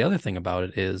 Because the other thing about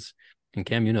it is, and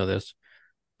Cam, you know this,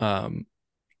 um,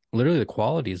 literally the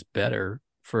quality is better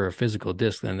for a physical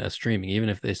disc than a streaming, even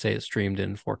if they say it's streamed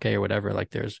in 4K or whatever. Like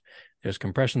there's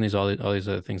compression, all these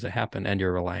other things that happen, and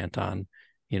you're reliant on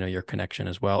your connection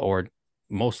as well, or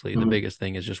mostly the Hmm. biggest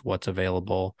thing is just what's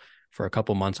available for a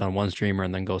couple months on one streamer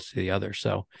and then goes to the other.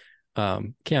 So,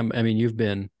 Cam, I mean, you've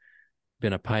been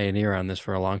a pioneer on this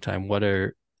for a long time.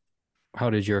 How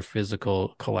did your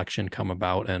physical collection come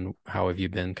about and how have you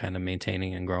been kind of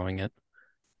maintaining and growing it?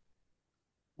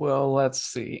 Well, let's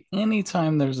see.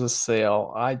 Anytime there's a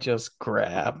sale, I just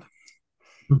grab.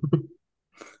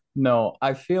 No,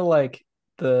 I feel like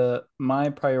the my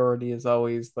priority is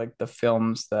always like the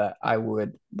films that I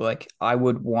would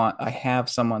want. I have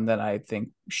someone that I think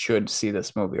should see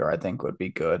this movie or I think would be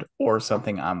good or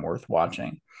something I'm worth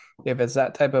watching. If it's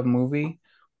that type of movie,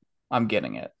 I'm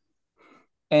getting it.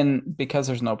 And because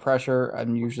there's no pressure,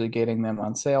 I'm usually getting them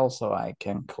on sale so I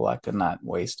can collect and not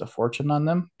waste a fortune on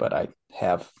them. But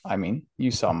I mean,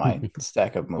 you saw my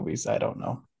stack of movies, I don't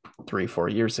know, 3, 4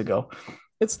 years ago.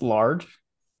 It's large.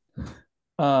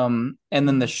 And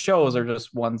then the shows are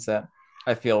just ones that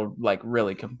I feel like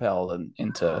really compelled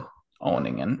into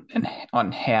owning and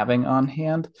on having on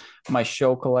hand. My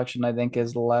show collection, I think,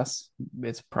 is less.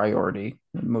 It's priority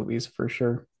in movies for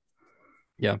sure.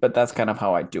 Yeah. But that's kind of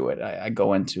how I do it. I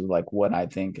go into like what I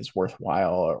think is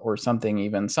worthwhile or something.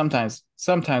 Even sometimes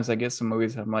I get some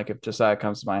movies. I'm like, if Josiah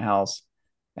comes to my house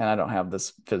and I don't have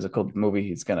this physical movie,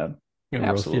 he's gonna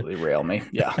absolutely rail me.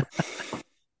 Yeah.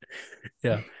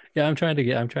 Yeah. Yeah. I'm trying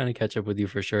to catch up with you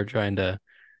for sure.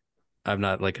 I'm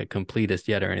not like a completist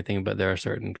yet or anything, but there are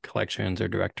certain collections or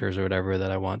directors or whatever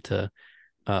that I want to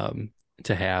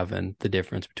have, and the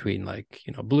difference between like,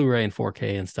 Blu-ray and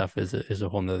 4K and stuff is a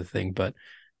whole nother thing. But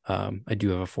I do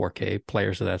have a 4K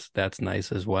player, so that's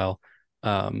nice as well.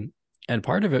 And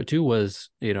part of it too was,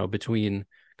 between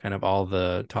kind of all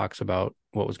the talks about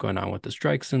what was going on with the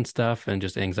strikes and stuff and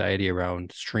just anxiety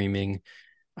around streaming.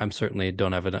 I'm certainly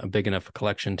don't have a big enough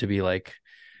collection to be like,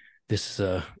 this is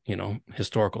a,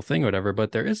 historical thing or whatever,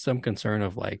 but there is some concern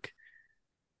of like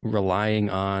relying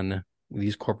on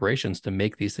these corporations to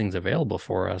make these things available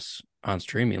for us on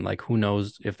streaming. Like, who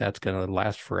knows if that's going to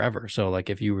last forever. So like,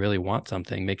 if you really want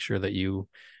something, make sure that you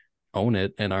own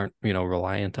it and aren't,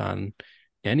 reliant on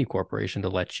any corporation to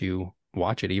let you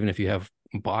watch it. Even if you have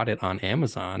bought it on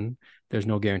Amazon, there's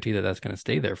no guarantee that that's going to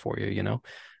stay there for you.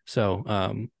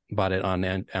 So bought it on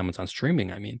Amazon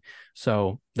streaming, I mean.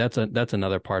 So that's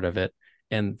another part of it.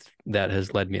 And that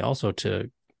has led me also to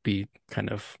be kind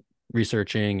of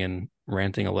researching and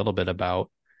ranting a little bit about,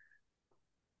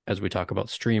 as we talk about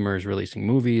streamers releasing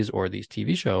movies or these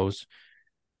TV shows,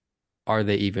 are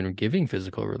they even giving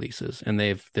physical releases? And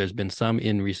there's been some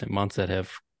in recent months that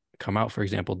have come out. For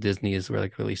example, Disney is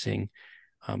like releasing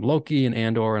Loki and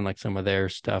Andor and like some of their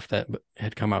stuff that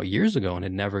had come out years ago and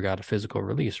had never got a physical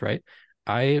release, right?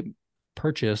 I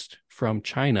purchased from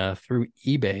China through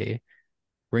eBay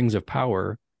Rings of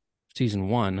Power season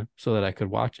 1 so that I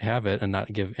could have it and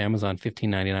not give Amazon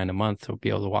 $15.99 a month to be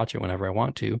able to watch it whenever I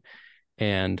want to.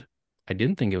 And I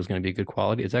didn't think it was going to be good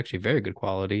quality. It's actually very good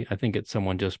quality. I think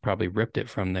someone just probably ripped it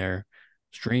from their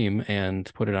stream and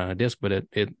put it on a disc, but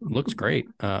it looks great.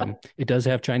 It does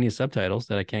have Chinese subtitles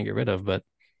that I can't get rid of, but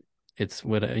it's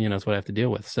what it's what I have to deal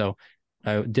with. So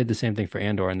I did the same thing for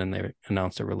Andor, and then they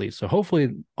announced a release. So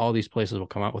hopefully all these places will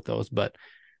come out with those. But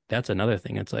that's another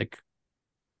thing. It's like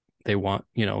they want,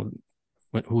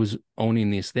 who's owning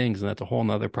these things, and that's a whole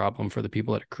nother problem for the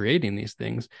people that are creating these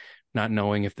things, not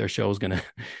knowing if their show is going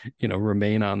to,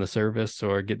 remain on the service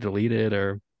or get deleted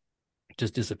or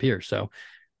just disappear. So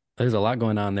there's a lot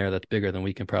going on there that's bigger than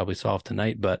we can probably solve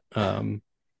tonight. But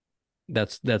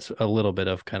that's a little bit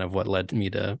of kind of what led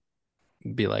me to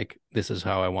be like, this is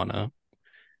how I want to,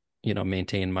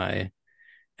 maintain my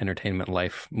entertainment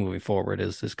life moving forward,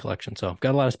 is this collection. So I've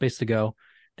got a lot of space to go.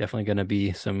 Definitely going to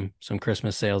be some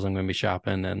Christmas sales I'm going to be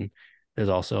shopping. And there's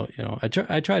also, I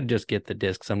try to just get the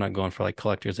discs. I'm not going for like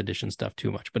collector's edition stuff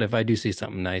too much, but if I do see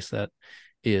something nice that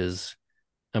is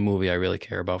a movie I really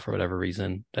care about for whatever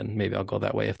reason, then maybe I'll go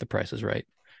that way if the price is right.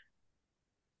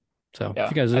 So Yeah,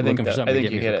 if you guys are looking for something to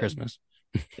get me for Christmas.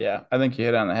 Yeah, I think you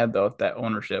hit on the head though, with that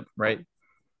ownership, right?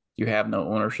 You have no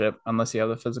ownership unless you have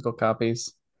the physical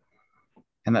copies.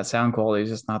 And that sound quality is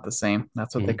just not the same.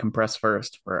 That's what they compress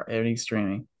first for any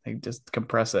streaming. They just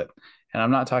compress it. And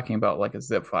I'm not talking about like a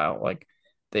zip file. Like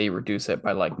they reduce it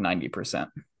by like 90%.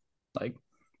 Like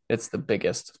it's the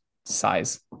biggest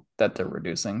size that they're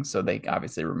reducing. So they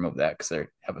obviously remove that because they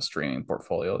have a streaming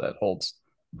portfolio that holds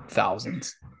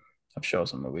thousands of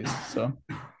shows and movies. So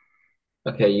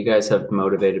Okay, you guys have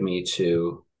motivated me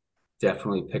to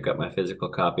definitely pick up my physical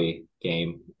copy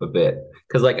game a bit.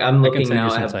 Because like I'm looking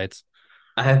now,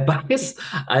 I have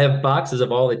boxes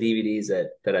of all the DVDs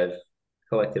that I've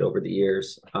collected over the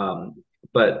years.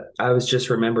 But I was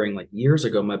just remembering like years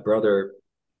ago, my brother,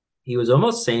 he was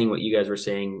almost saying what you guys were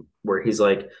saying, where he's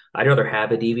like, I'd rather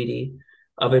have a DVD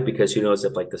of it because who knows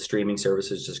if like the streaming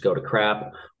services just go to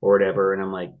crap or whatever. And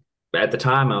I'm like, at the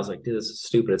time I was like, dude, this is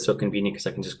stupid. It's so convenient because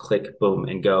I can just click, boom,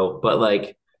 and go. But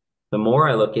like the more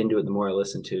I look into it, the more I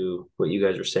listen to what you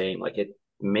guys are saying, like it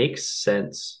makes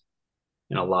sense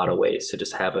in a lot of ways to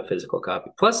just have a physical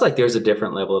copy. Plus, like there's a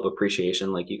different level of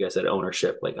appreciation, like you guys said,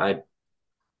 ownership. Like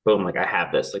boom, like I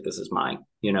have this, like this is mine.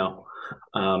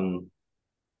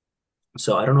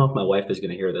 So I don't know if my wife is going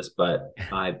to hear this, but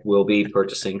I will be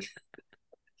purchasing.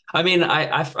 I mean,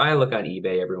 I look on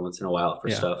eBay every once in a while for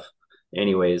stuff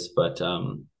anyways, but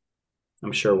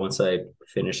I'm sure once I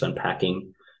finish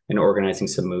unpacking and organizing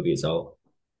some movies, I'll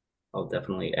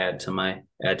definitely add to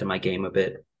my game a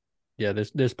bit. Yeah,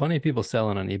 there's plenty of people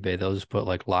selling on eBay. They'll just put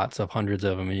like lots of hundreds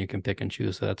of them, and you can pick and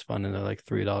choose. So that's fun, and they're like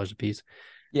 $3 a piece.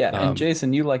 Yeah, and Um,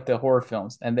 Jason, you like the horror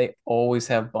films, and they always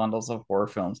have bundles of horror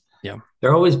films. yeah,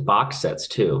 There are always box sets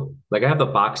too. Like I have the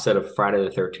box set of Friday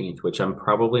the 13th, which I'm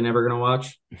probably never gonna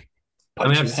watch. I mean, But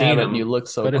I've you seen have it, and you them. look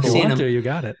so but if I've you seen cool. want to, them. you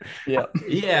got it. Yeah.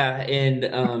 Yeah,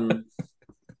 and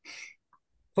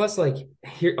plus, like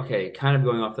here, okay, kind of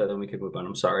going off that, then we could move on.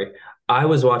 I'm sorry. I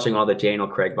was watching all the Daniel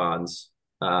Craig Bonds,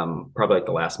 probably like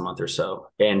the last month or so,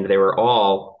 and they were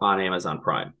all on Amazon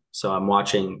Prime. So I'm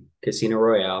watching Casino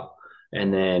Royale,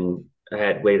 and then I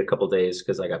had waited a couple days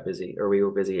because I got busy, or we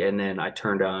were busy, and then I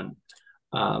turned on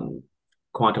um,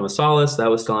 Quantum of Solace. That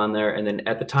was still on there, and then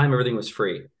at the time everything was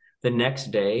free. The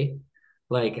next day,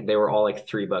 like they were all like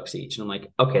 $3 each, and I'm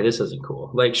like, okay, this isn't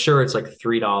cool. Like, sure, it's like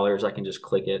 $3. I can just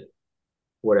click it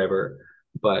whatever.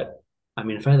 But I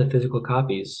mean, if I had the physical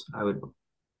copies,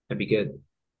 I'd be good.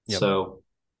 Yep. So,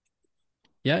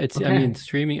 Yeah, I mean, okay.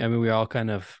 streaming. I mean, we all kind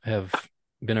of have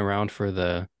been around for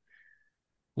the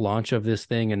launch of this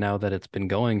thing, and now that it's been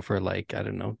going for like, I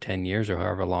don't know, 10 years or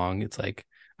however long, it's like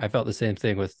I felt the same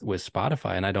thing with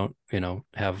Spotify, and I don't,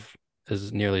 have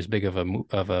as nearly as big of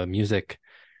a music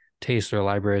taste or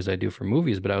library as I do for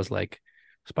movies, but I was like,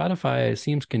 Spotify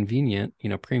seems convenient,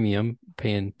 premium,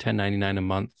 paying 10.99 a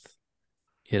month,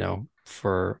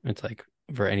 for it's like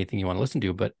for anything you want to listen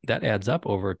to, but that adds up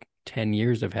over 10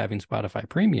 years of having Spotify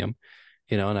premium,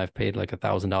 and I've paid like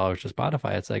 $1,000 to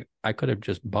Spotify. It's like I could have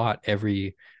just bought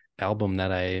every album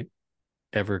that I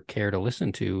ever care to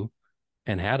listen to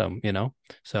and had them.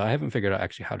 So I haven't figured out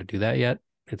actually how to do that yet.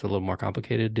 It's a little more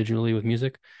complicated digitally with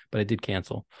music, but I did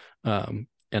cancel.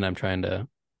 And I'm trying to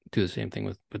do the same thing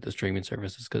with the streaming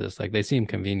services because it's like they seem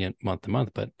convenient month to month,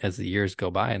 but as the years go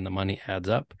by and the money adds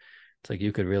up, it's like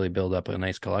you could really build up a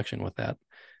nice collection with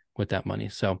that money.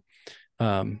 So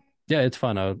yeah, it's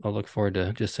fun. I'll look forward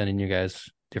to just sending you guys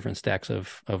different stacks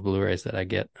of Blu-rays that I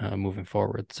get moving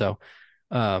forward. So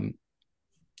um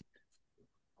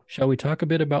shall we talk a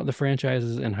bit about the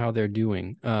franchises and how they're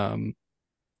doing?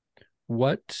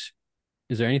 What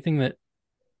is there anything that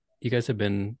you guys have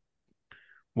been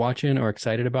watching or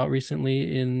excited about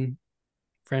recently in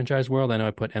franchise world? I know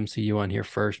I put MCU on here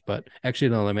first, but actually,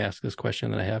 no, let me ask this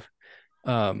question that I have.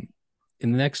 Um,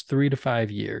 in the next 3 to 5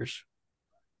 years,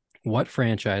 what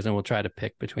franchise, and we'll try to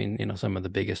pick between, some of the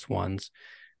biggest ones,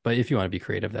 but if you want to be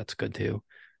creative, that's good too.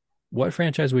 What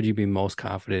franchise would you be most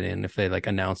confident in if they like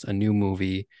announce a new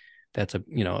movie that's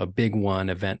a big one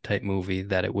event type movie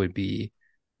that it would be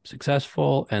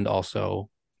successful and also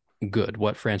good?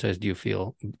 What franchise do you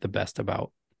feel the best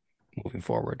about moving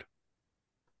forward?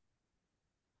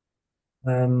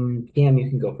 Cam, you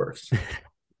can go first.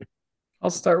 I'll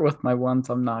start with my ones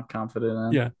I'm not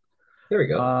confident Yeah. There we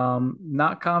in. go.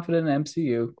 Not confident in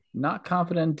MCU, not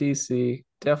confident in DC,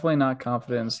 definitely not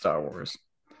confident in Star Wars.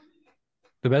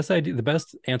 The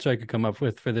best answer I could come up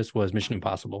with for this was Mission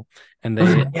Impossible, and they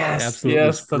Yes, absolutely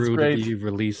yes, that's screwed great. the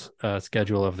release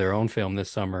schedule of their own film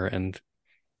this summer and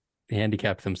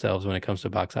handicapped themselves when it comes to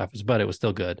box office. But it was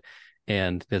still good,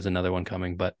 and there's another one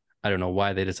coming. But I don't know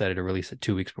why they decided to release it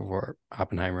 2 weeks before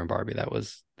Oppenheimer and Barbie. That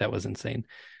was insane.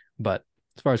 But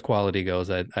as far as quality goes,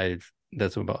 I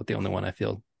that's about the only one I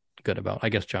feel good about. I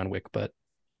guess John Wick, but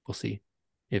we'll see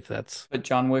if that's But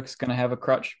John Wick's gonna have a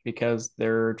crutch because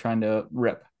they're trying to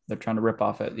rip. They're trying to rip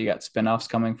off it. You got spin-offs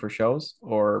coming for shows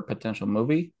or potential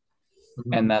movie,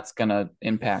 and Mhm. that's gonna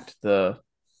impact the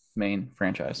main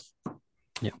franchise.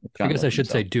 yeah. I John guess I Wick should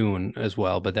say himself. Dune as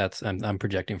well, but I'm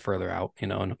projecting further out,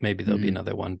 and maybe there'll be Mm.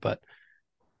 another one, but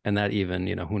and that even,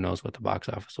 who knows what the box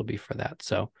office will be for that.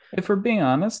 So If we're being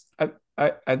honest,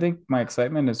 I think my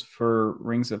excitement is for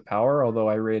Rings of Power, although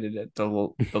I rated it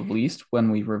the least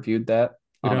when we reviewed that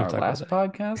we on don't have our to talk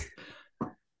about last that.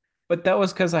 podcast. But that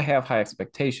was because I have high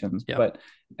expectations. Yeah. But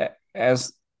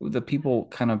as the people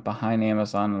kind of behind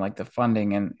Amazon and like the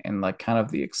funding and like kind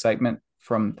of the excitement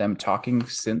from them talking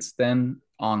since then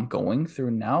ongoing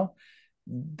through now,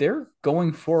 they're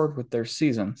going forward with their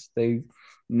seasons. They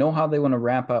know how they want to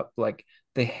wrap up. Like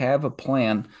they have a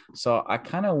plan. So I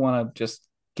kind of want to just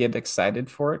get excited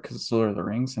for it because it's Lord of the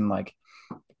Rings and like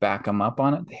back them up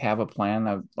on it. They have a plan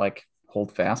of like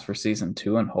hold fast for season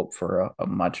two and hope for a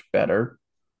much better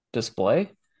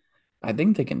display. I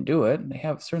think they can do it. They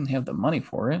have certainly have the money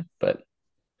for it, but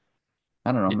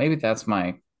I don't know. Yeah. Maybe that's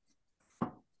my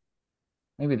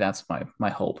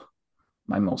hope,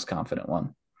 my most confident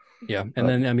one. Yeah. And But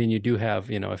then, I mean, you do have,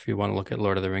 if you want to look at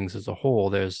Lord of the Rings as a whole,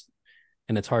 there's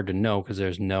and it's hard to know because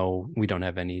we don't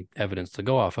have any evidence to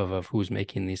go off of who's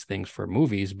making these things for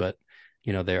movies, but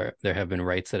there have been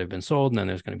rights that have been sold, and then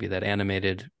there's going to be that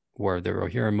animated War of the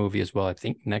Rohirrim movie as well, I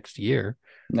think next year.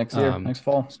 Next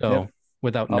fall. So yep.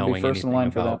 without I'll be knowing first in anything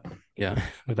line for about, that. yeah,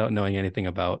 without knowing anything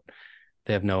about,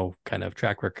 they have no kind of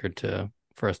track record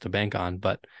for us to bank on.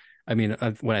 But I mean,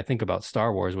 when I think about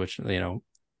Star Wars, which,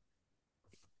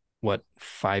 what,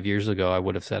 5 years ago I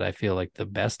would have said I feel like the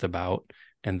best about,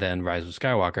 and then Rise of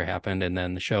Skywalker happened, and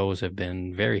then the shows have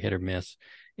been very hit or miss.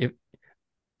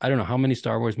 I don't know how many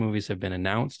Star Wars movies have been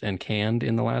announced and canned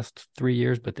in the last 3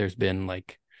 years, but there's been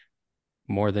like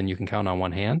more than you can count on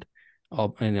one hand,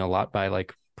 and a lot by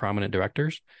like prominent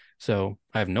directors. So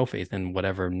I have no faith in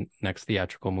whatever next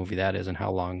theatrical movie that is and how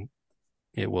long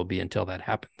it will be until that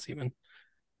happens even.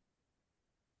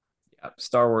 Yeah,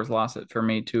 Star Wars lost it for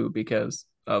me too because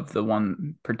of the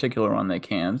one particular one they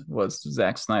canned was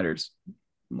Zack Snyder's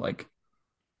like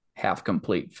half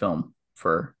complete film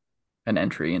for an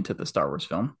entry into the Star Wars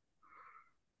film.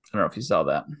 I don't know if you saw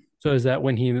that. So is that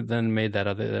when he then made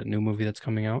that new movie that's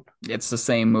coming out? It's the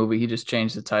same movie. He just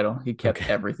changed the title. He kept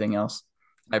Okay. everything else.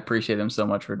 I appreciate him so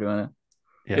much for doing it.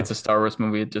 Yeah. It's a Star Wars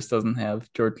movie. It just doesn't have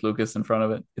George Lucas in front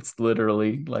of it. It's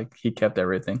literally like he kept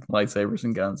everything, lightsabers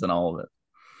and guns and all of it.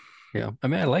 Yeah. I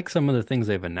mean, I like some of the things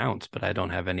they've announced, but I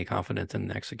don't have any confidence in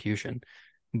the execution.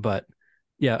 But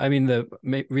yeah, I mean, the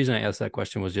reason I asked that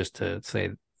question was just to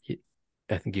say,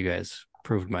 I think you guys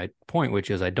proved my point,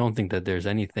 which is I don't think that there's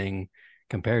anything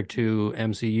compared to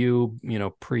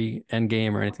MCU,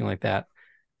 pre-Endgame or anything like that.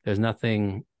 There's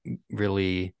nothing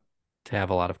really to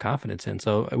have a lot of confidence in.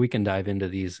 So we can dive into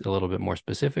these a little bit more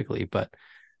specifically, but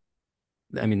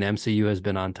I mean, the MCU has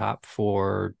been on top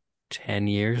for 10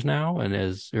 years now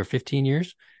or 15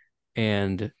 years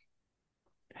and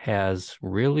has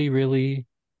really, really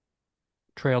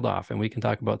trailed off. And we can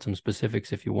talk about some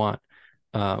specifics if you want.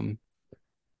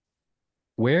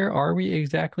 Where are we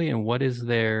exactly, and what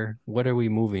are we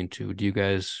moving to? Do you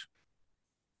guys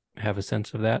have a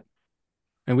sense of that?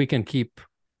 And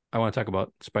I want to talk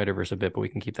about Spider-Verse a bit, but we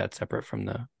can keep that separate from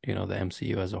the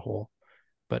MCU as a whole.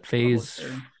 But phase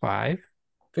 5?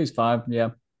 Phase 5, yeah.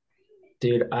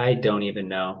 Dude, I don't even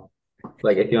know.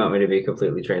 Like, if you want me to be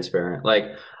completely transparent, like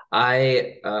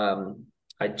I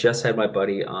just had my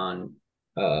buddy on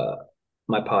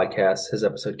my podcast. His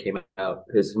episode came out,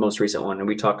 his most recent one, and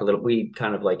we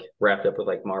kind of like wrapped up with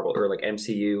like Marvel or like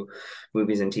MCU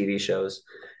movies and TV shows.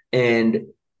 And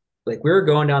like we were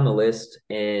going down the list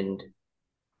and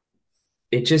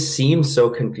it just seems so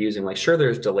confusing. Like, sure,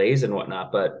 there's delays and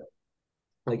whatnot, but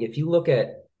like if you look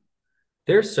at,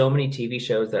 there's so many TV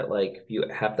shows that like you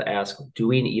have to ask, do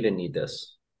we even need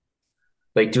this?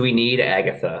 Like, do we need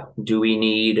Agatha? Do we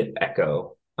need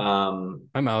Echo? I'm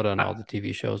out on all the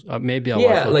TV shows. Maybe I'll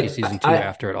Yeah, watch Loki like season 2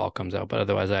 after it all comes out, but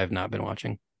otherwise I have not been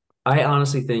watching. I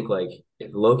honestly think like if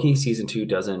Loki season 2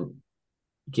 doesn't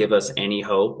give us any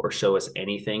hope or show us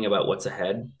anything about what's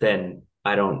ahead, then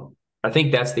I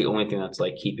think that's the only thing that's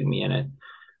like keeping me in it.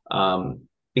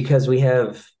 Because we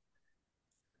have,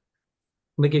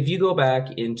 like, if you go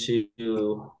back into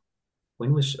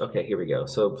okay, here we go.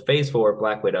 So phase 4,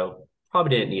 Black Widow,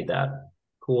 probably didn't need that.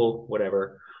 Cool,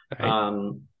 whatever. Right.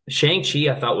 Shang-Chi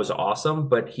I thought was awesome,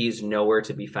 but he's nowhere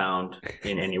to be found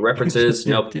in any references,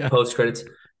 no post credits,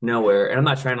 nowhere. And I'm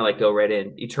not trying to like go right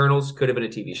in. Eternals could have been a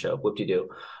TV show. Whoop-de-doo.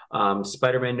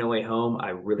 Spider-Man No Way Home I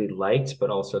really liked,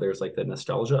 but also there's like the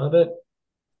nostalgia of it.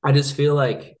 I just feel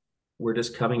like we're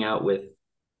just coming out with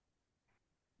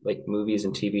like movies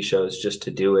and TV shows just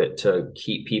to do it, to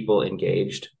keep people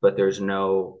engaged, but there's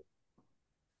no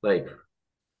like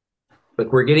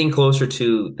we're getting closer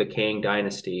to the Kang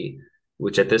Dynasty,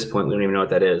 which at this point we don't even know what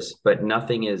that is, but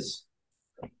nothing is.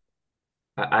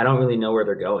 I don't really know where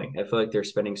they're going. I feel like they're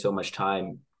spending so much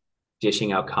time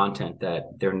dishing out content that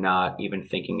they're not even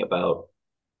thinking about,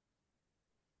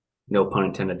 no pun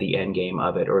intended, the end game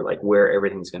of it, or like where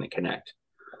everything's going to connect.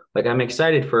 Like, I'm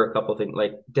excited for a couple of things.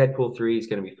 Like Deadpool 3 is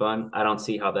going to be fun. I don't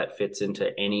see how that fits into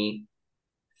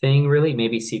anything really.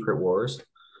 Maybe Secret Wars.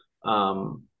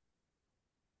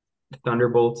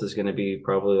 Thunderbolts is going to be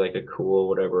probably like a cool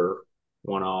whatever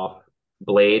one-off.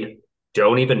 Blade,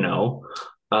 don't even know.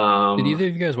 Did either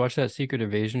of you guys watch that Secret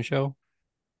Invasion show?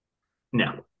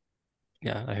 No.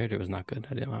 Yeah, I heard it was not good.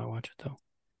 I didn't want to watch it though.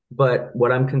 But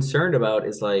what I'm concerned about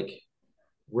is like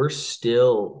we're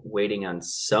still waiting on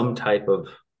some type of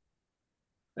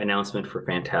announcement for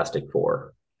Fantastic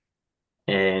Four.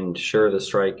 And sure, the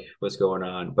strike was going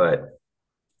on, but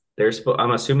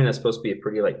I'm assuming that's supposed to be a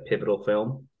pretty like pivotal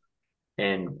film.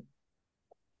 And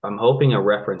I'm hoping a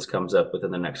reference comes up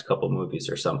within the next couple movies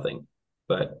or something.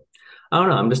 But I don't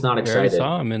know. I'm just not We already excited.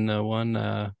 saw him in the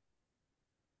one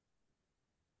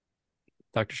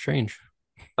Doctor Strange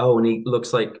Oh, and he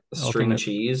looks like string alternate.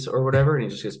 cheese or whatever, and he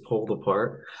just gets pulled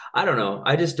apart. I don't know.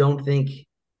 I just don't think,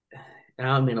 and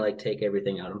I don't mean to like take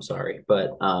everything out. I'm sorry,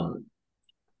 but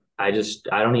I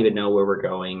don't even know where we're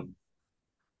going.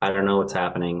 I don't know what's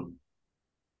happening.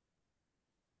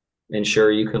 And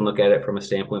sure, you can look at it from a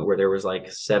standpoint where there was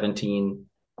like 17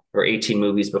 or 18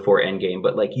 movies before Endgame,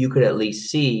 but like you could at least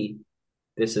see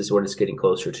this is what it's getting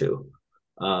closer to.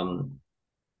 Um,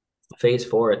 Phase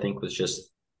 4, I think, was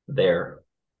just there.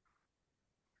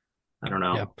 I don't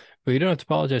Yeah, know. but you don't have to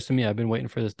apologize to me. I've been waiting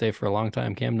for this day for a long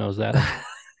time. Cam knows that.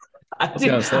 I was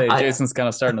gonna say I Jason's kind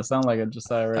of starting to sound like a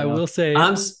Josiah right I now. will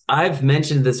say, I've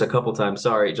mentioned this a couple times.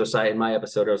 Sorry, Josiah. In my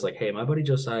episode, I was like, "Hey, my buddy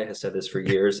Josiah has said this for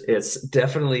years. It's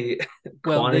definitely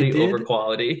well, they quantity over did.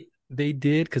 quality." They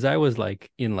did because I was like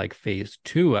in like phase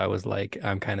two. I was like,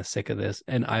 I'm kind of sick of this,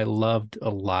 and I loved a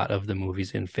lot of the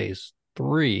movies in phase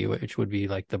three, which would be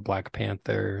like the Black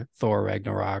Panther, Thor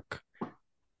Ragnarok,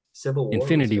 Civil War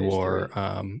was Infinity Phase War 3.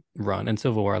 run, and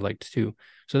Civil War I liked too.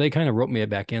 So they kind of wrote me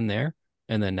back in there,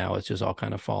 and then now it's just all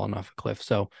kind of fallen off a cliff.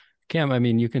 So Cam, I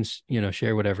mean, you can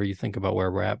share whatever you think about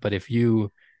where we're at, but if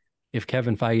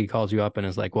Kevin Feige calls you up and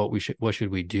is like, what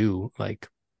should we do? Like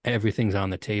everything's on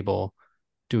the table.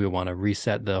 Do we want to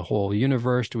reset the whole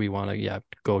universe? Do we want to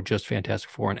go just Fantastic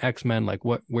Four and X-Men? Like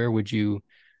what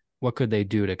could they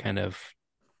do to kind of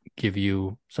give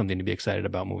you something to be excited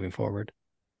about moving forward?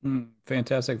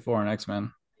 Fantastic Four and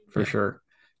X-Men for Yeah. sure.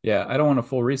 Yeah, I don't want a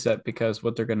full reset because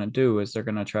what they're going to do is they're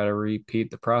going to try to repeat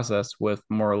the process with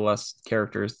more or less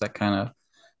characters that kind of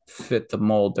fit the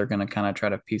mold. They're going to kind of try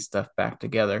to piece stuff back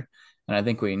together. And I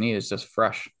think what you need is just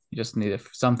fresh. You just need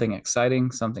something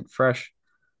exciting, something fresh.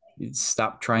 You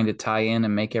stop trying to tie in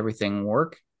and make everything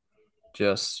work.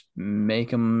 Just make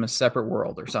them a separate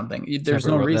world or something. There's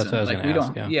Separate no world. That's what I reason. was Like gonna we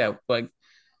ask. don't, Yeah. yeah, like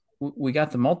we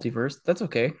got the multiverse. That's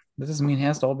okay. That doesn't mean it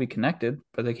has to all be connected,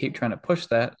 but they keep trying to push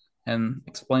that and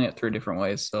explain it through different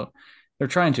ways. So they're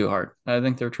trying too hard. I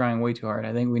think they're trying way too hard.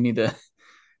 I think we need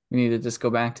to just go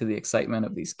back to the excitement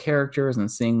of these characters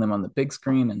and seeing them on the big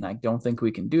screen. And I don't think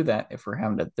we can do that if we're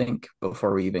having to think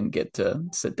before we even get to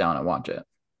sit down and watch it.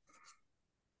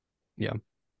 Yeah.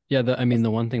 Yeah.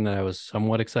 The one thing that I was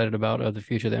somewhat excited about of the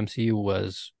future of the MCU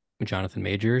was Jonathan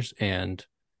Majors, and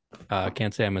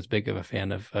can't say I'm as big of a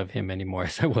fan of him anymore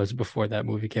as I was before that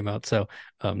movie came out. So,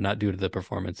 not due to the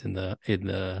performance in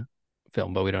the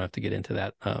film, but we don't have to get into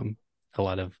that. A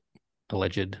lot of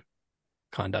alleged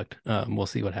conduct. We'll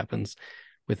see what happens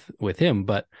with him,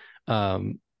 but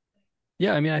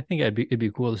yeah, I mean, I think it'd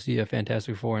be cool to see a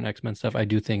Fantastic Four and X-Men stuff. I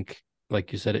do think,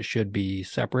 like you said, it should be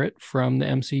separate from the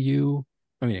MCU.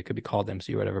 I mean, it could be called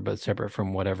MCU or whatever, but separate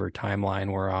from whatever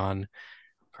timeline we're on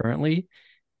currently.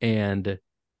 And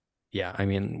yeah, I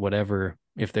mean, whatever,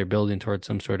 if they're building towards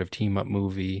some sort of team up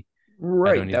movie,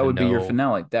 I Right. don't That even would be your know.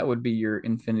 finale. That would be your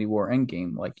Infinity War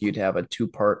Endgame. Like you'd have a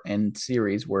two-part end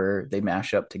series where they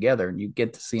mash up together and you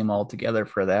get to see them all together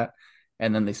for that.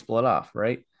 And then they split off,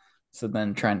 right? So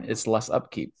then it's less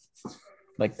upkeep.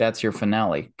 Like that's your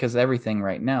finale. Because everything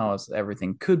right now is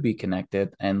everything could be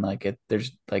connected and like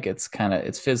there's like it's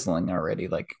fizzling already.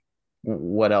 Like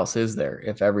what else is there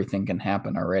if everything can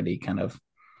happen already kind of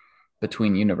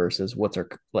between universes? What's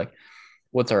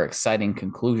our exciting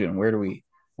conclusion? Where do we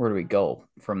go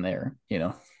from there?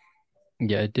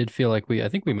 Yeah, it did feel like I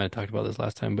think we might have talked about this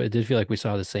last time, but it did feel like we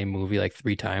saw the same movie like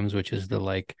three times, which is the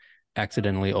like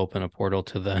accidentally open a portal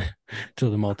to the to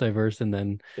the multiverse and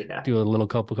then Yeah. do a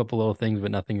couple little things,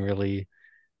 but nothing really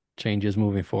changes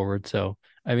moving forward. So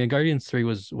I mean, Guardians 3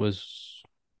 was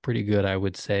pretty good, I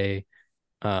would say.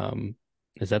 Um,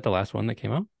 is that the last one that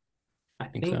came out? I I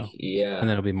think think, so. And yeah. then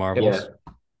it'll be Yeah. Marvels.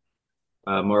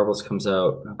 Marvels comes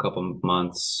out in a couple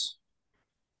months.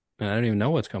 And I don't even know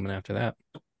what's coming after that.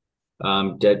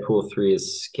 Deadpool 3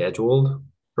 is scheduled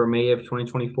for May of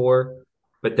 2024,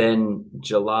 but then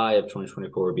July of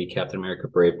 2024 would be Captain America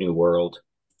Brave New World.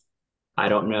 I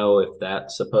don't know if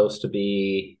that's supposed to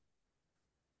be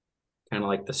kind of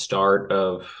like the start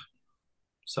of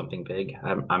something big.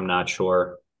 I'm not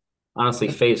sure. Honestly,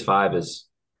 Phase 5 is,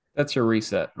 That's your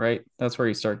reset, right? That's where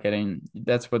you start getting.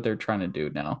 That's what they're trying to do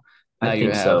now. I Now you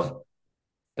think have so.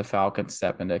 the Falcon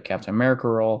step into Captain America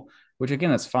role, which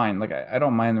again is fine. Like I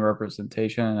don't mind the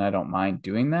representation, and I don't mind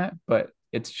doing that, but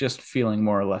it's just feeling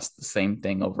more or less the same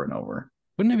thing over and over.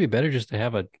 Wouldn't it be better just to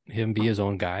have him be his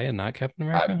own guy and not Captain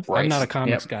America? I'm not a Bryce,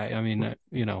 comics yep. guy. I mean,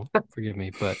 forgive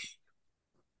me, but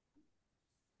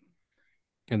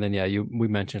and then yeah, we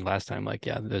mentioned last time like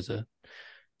yeah, there's a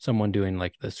someone doing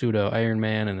like the pseudo Iron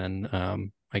Man, and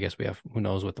then I guess we have, who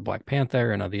knows, with the Black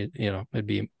Panther and other, it'd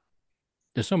be,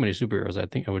 there's so many superheroes.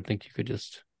 I would think you could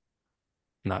just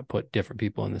not put different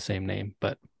people in the same name,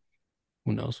 but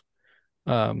who knows?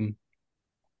 Um,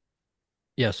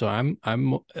 yeah, so I'm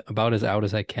about as out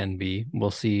as I can be.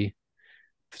 We'll see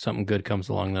if something good comes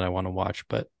along that I want to watch,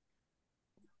 but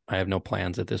I have no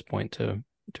plans at this point to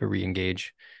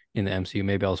re-engage in the MCU.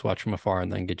 Maybe I'll just watch from afar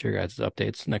and then get your guys'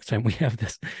 updates next time we have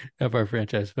our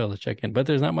franchise fail to check in. But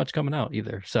there's not much coming out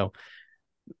either. So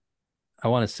I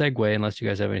want to segue, unless you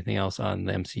guys have anything else on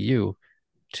the MCU,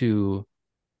 to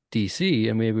DC,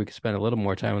 and maybe we could spend a little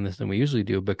more time on this than we usually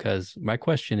do, because my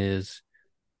question is,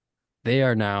 they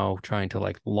are now trying to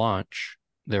like launch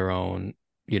their own,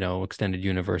 extended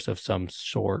universe of some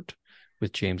sort,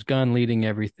 with James Gunn leading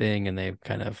everything, and they've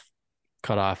kind of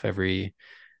cut off every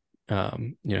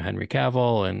Henry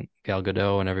Cavill and Gal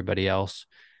Gadot and everybody else.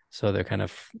 So they're kind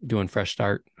of doing fresh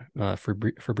start for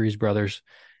Breeze Brothers.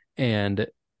 And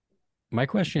my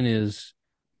question is,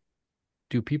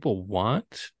 do people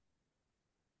want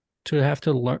to have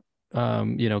to learn,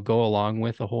 go along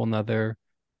with a whole nother,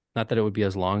 not that it would be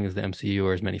as long as the MCU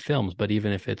or as many films, but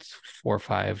even if it's 4 or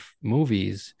 5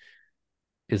 movies,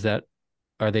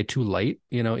 are they too late,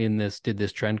 in this, did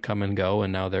this trend come and go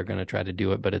and now they're going to try to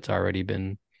do it, but it's already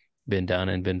been done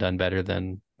and been done better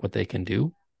than what they can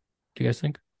do? Do you guys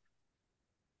think?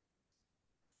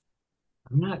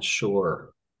 I'm not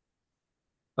sure.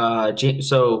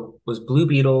 So was Blue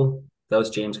Beetle, that was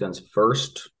James Gunn's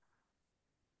first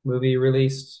movie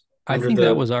released I under think that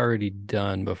the was already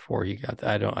done before he got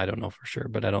I don't know for sure,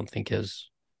 but I don't think his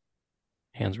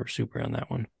hands were super on that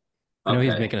one. I know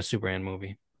he's okay. making a Superman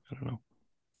movie. I don't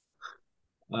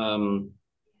know. Um,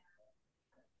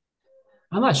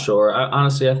 I'm not sure.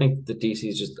 Honestly, I think the DC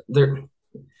is just they're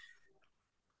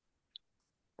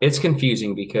it's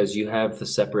confusing because you have the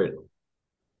separate,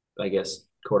 I guess,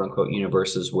 quote unquote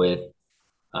universes with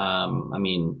I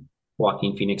mean,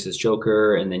 Joaquin Phoenix's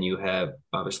Joker, and then you have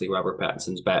obviously Robert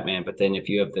Pattinson's Batman. But then if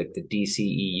you have the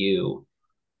DCEU,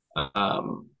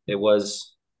 it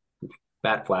was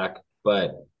Batfleck,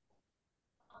 but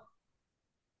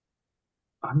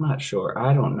I'm not sure.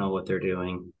 I don't know what they're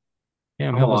doing.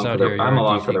 Cam, help us out here. I'm You're a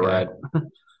along for DC the guy. ride.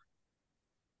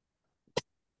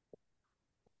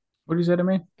 What do you say to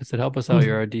me? I said, help us out.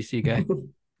 You're a DC guy.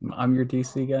 I'm your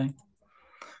DC guy.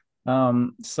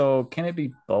 So can it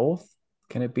be both?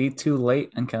 Can it be too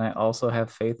late? And can I also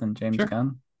have faith in James Sure.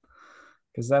 Gunn?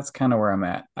 Because that's kind of where I'm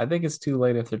at. I think it's too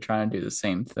late if they're trying to do the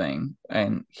same thing.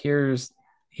 And here's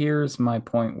my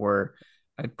point where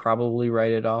I'd probably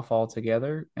write it off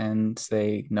altogether and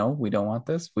say, no, we don't want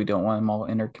this. We don't want them all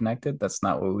interconnected. That's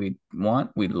not what we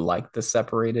want. We like the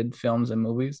separated films and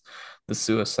movies, the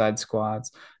Suicide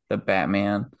Squads, the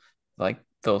Batman, like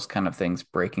those kind of things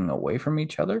breaking away from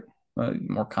each other.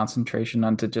 More concentration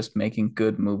onto just making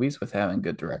good movies with having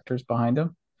good directors behind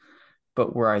them.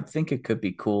 But where I think it could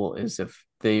be cool is if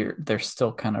they're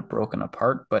still kind of broken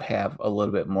apart, but have a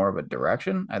little bit more of a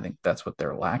direction. I think that's what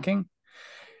they're lacking.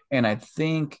 And I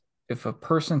think if a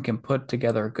person can put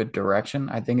together a good direction,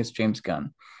 I think it's James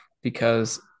Gunn.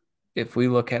 Because if we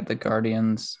look at the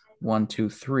Guardians 1, 2,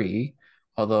 3,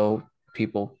 although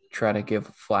people try to give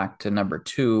flack to number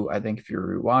 2, I think if you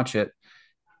rewatch it,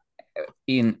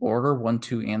 in order 1,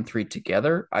 2, and 3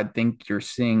 together, I think you're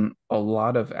seeing a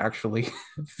lot of actually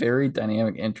very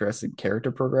dynamic, interesting character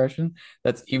progression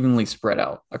that's evenly spread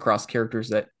out across characters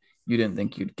that you didn't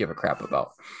think you'd give a crap about.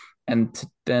 And to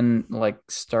then like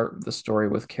start the story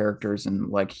with characters and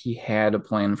like he had a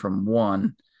plan from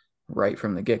 1 right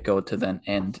from the get-go to then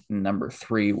end number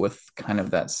 3 with kind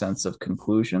of that sense of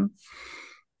conclusion.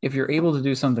 If you're able to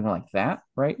do something like that,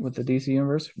 right, with the DC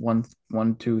universe, 1,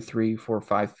 2, 3, 4,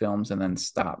 5 films, and then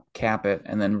stop, cap it,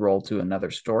 and then roll to another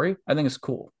story, I think it's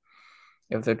cool.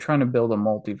 If they're trying to build a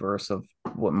multiverse of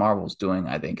what Marvel's doing,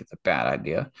 I think it's a bad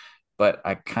idea. But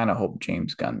I kind of hope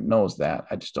James Gunn knows that.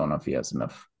 I just don't know if he has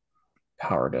enough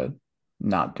power to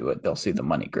not do it. They'll see the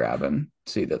money grab and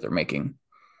see that they're making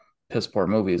piss poor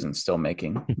movies and still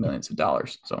making millions of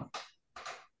dollars. So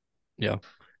Yeah.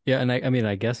 Yeah. And I mean,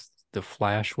 I guess the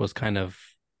Flash was kind of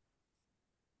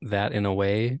that in a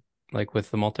way, like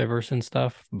with the multiverse and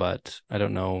stuff, but I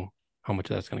don't know how much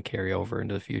of that's going to carry over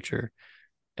into the future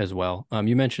as well.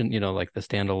 You mentioned, like the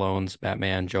standalones,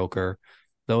 Batman, Joker.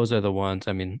 Those are the ones,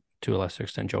 I mean, to a lesser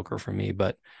extent, Joker for me,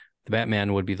 but the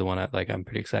Batman would be the one I'm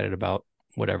pretty excited about,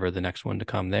 whatever the next one to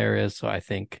come there is. So I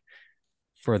think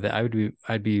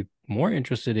I'd be more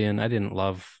interested in, I didn't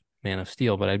love Man of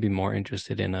Steel, but I'd be more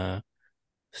interested in a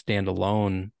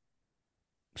standalone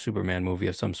Superman movie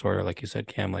of some sort, or like you said,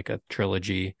 Cam, like a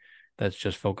trilogy that's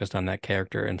just focused on that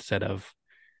character instead of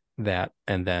that,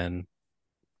 and then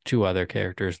two other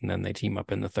characters, and then they team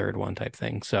up in the third one type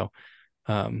thing. So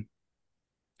um,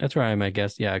 that's where I'm, I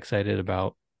guess, yeah, excited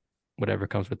about whatever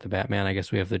comes with the Batman. I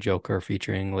guess we have the Joker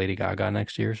featuring Lady Gaga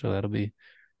next year, so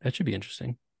that should be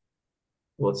interesting.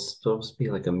 Well, it's supposed to be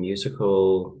like a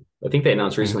musical. I think they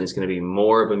announced Mhm. recently it's going to be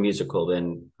more of a musical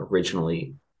than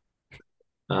originally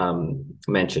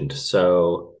mentioned.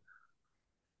 So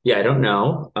yeah, I don't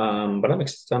know, but I'm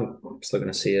still going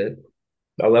to see it.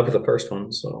 I love the first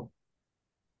one, so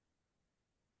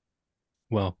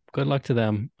Well, good luck to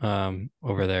them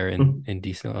over there in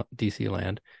DC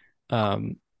land.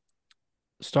 Um,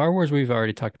 Star Wars, we've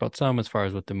already talked about some as far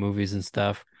as with the movies and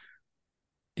stuff.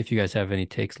 If you guys have any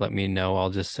takes, let me know. I'll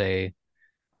just say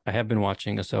I have been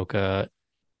watching Ahsoka.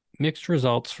 Mixed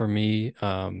results for me.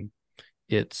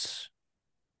 It's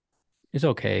it's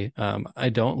okay. I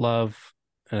don't love,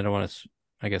 and I don't want to,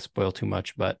 I guess, spoil too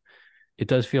much, but it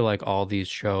does feel like all these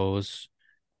shows,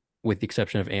 with the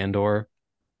exception of Andor,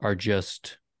 are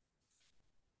just,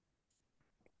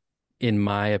 in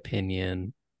my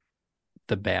opinion,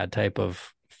 the bad type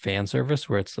of fan service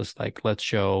where it's just like, let's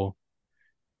show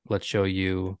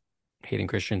you Hayden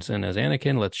Christensen as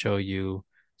Anakin, let's show you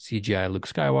CGI Luke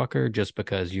Skywalker just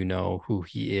because you know who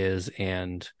he is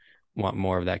and want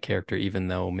more of that character, even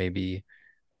though maybe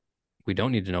we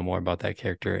don't need to know more about that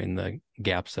character in the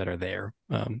gaps that are there,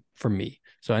 for me.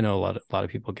 So I know a lot of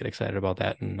people get excited about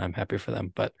that, and I'm happy for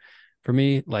them. But for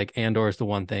me, like Andor is the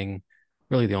one thing,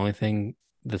 really the only thing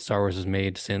that Star Wars has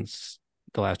made since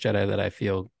The Last Jedi that I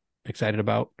feel excited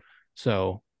about.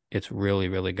 So it's really,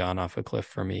 really gone off a cliff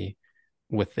for me,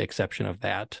 with the exception of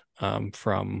that,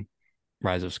 from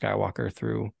Rise of Skywalker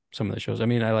through some of the shows. I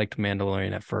mean, I liked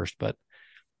Mandalorian at first, but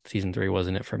season three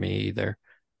wasn't it for me either.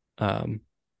 Um,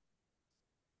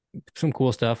 some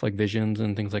cool stuff like visions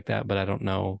and things like that, but I don't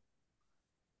know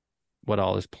what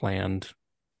all is planned.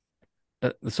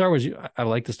 The Star Wars, I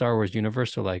like the Star Wars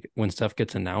universe. So like when stuff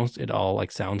gets announced, it all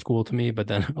like sounds cool to me, but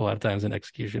then a lot of times in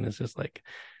execution, it's just like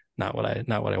not what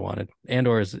I wanted.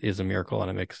 Andor is a miracle, and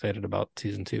I'm excited about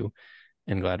season two,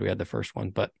 and glad we had the first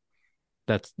one. But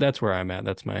that's where I'm at.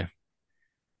 That's my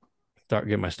start.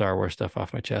 Get my Star Wars stuff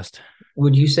off my chest.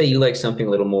 would you say you like something a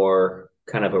little more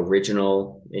kind of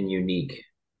original and unique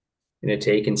in a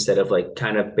take instead of like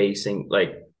kind of basing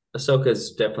like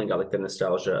Ahsoka's definitely got like the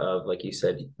nostalgia of like you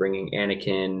said bringing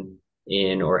Anakin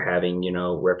in or having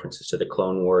references to the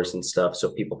Clone Wars and stuff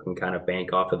so people can kind of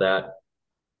bank off of that.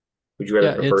 Would you rather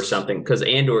Yeah, prefer it's something because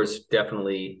Andor is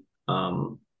definitely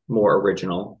more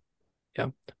original. Yeah.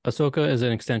 Ahsoka is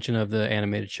an extension of the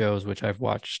animated shows, which I've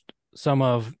watched some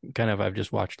of. Kind of, I've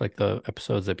just watched like the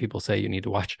episodes that people say you need to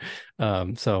watch.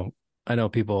 So I know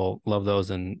people love those,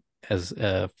 and as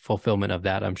a fulfillment of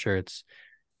that, I'm sure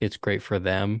it's great for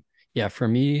them. Yeah, for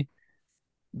me,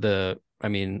 I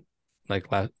mean, like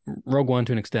Rogue One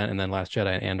to an extent, and then Last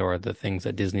Jedi and Andor are the things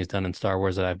that Disney's done in Star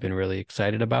Wars that I've been really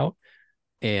excited about,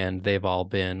 and they've all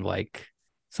been like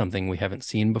something we haven't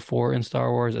seen before in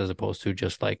Star Wars, as opposed to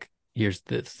just like, here's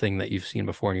the thing that you've seen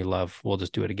before and you love, we'll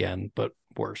just do it again, but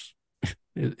worse,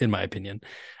 in my opinion.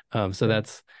 So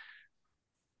that's,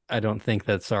 I don't think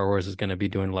that Star Wars is going to be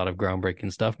doing a lot of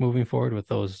groundbreaking stuff moving forward with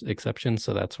those exceptions.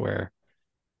 So that's where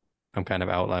I'm kind of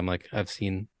out. I'm like, I've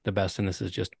seen the best, and this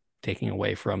is just taking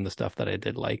away from the stuff that I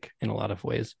did like in a lot of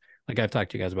ways. Like I've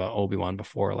talked to you guys about Obi-Wan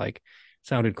before, like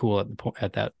sounded cool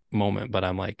at that moment, but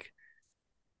I'm like,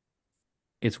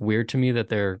 it's weird to me that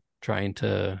they're trying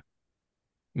to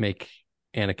make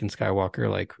Anakin Skywalker,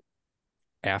 like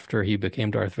after he became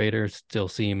Darth Vader, still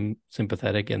seem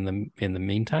sympathetic in the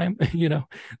meantime.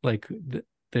 Like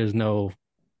there's no,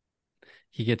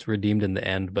 he gets redeemed in the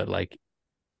end, but like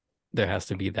there has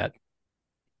to be that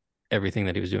everything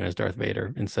that he was doing as Darth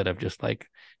Vader, instead of just like,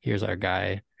 here's our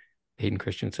guy Hayden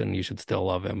Christensen, you should still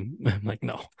love him. I'm like,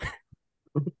 no,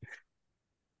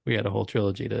 we had a whole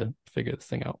trilogy to figure this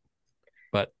thing out.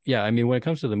 But yeah, I mean, when it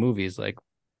comes to the movies, like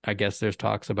I guess there's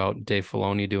talks about Dave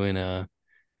Filoni doing a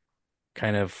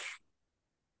kind of,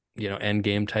 end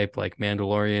game type like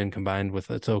Mandalorian combined with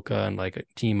Ahsoka, and like a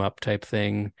team up type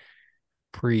thing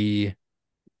pre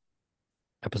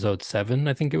episode 7,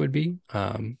 I think it would be.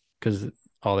 Because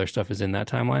all their stuff is in that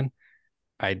timeline.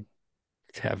 I'd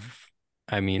have,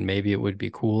 I mean, maybe it would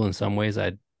be cool in some ways.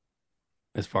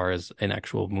 As far as an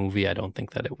actual movie, I don't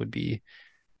think that it would be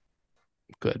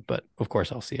good, but of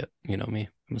course I'll see it. You know me,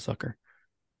 I'm a sucker.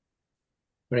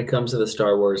 When it comes to the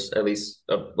Star Wars, at least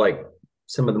like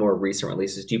some of the more recent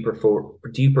releases, do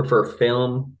you prefer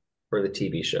film or the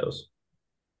TV shows?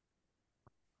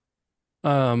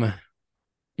 Um,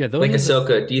 yeah, Like those are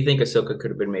Ahsoka, do you think Ahsoka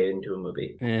could have been made into a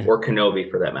movie eh, or Kenobi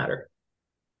for that matter?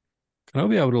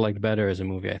 Kenobi I would have liked better as a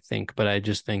movie, I think, but I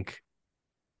just think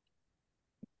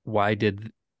why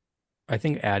did I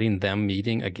think adding them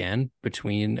meeting again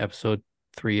between episode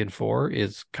 3 and 4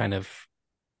 is kind of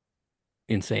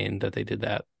insane that they did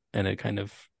that, and it kind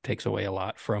of takes away a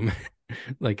lot from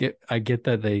like it. I get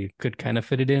that they could kind of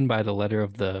fit it in by the letter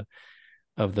of the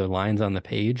lines on the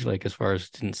page, like as far as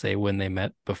didn't say when they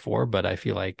met before, but I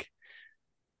feel like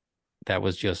that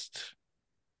was just,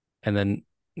 and then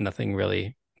nothing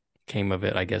really came of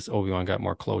it. I guess Obi-Wan got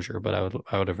more closure, but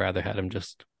I would have rather had him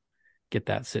just get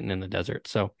that sitting in the desert.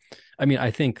 So, I mean,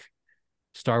 I think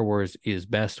Star Wars is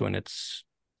best when it's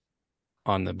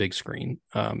on the big screen,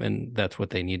 and that's what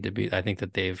they need to be. I think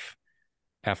that they've,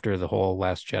 after the whole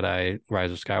Last Jedi,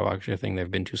 Rise of Skywalker thing, they've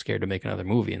been too scared to make another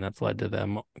movie, and that's led to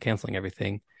them canceling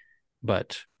everything.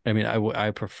 But I mean,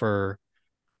 I prefer,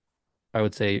 I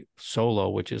would say Solo,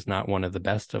 which is not one of the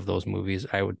best of those movies.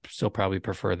 I would still probably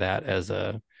prefer that as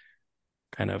a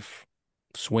kind of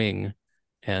swing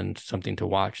and something to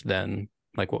watch than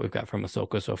like what we've got from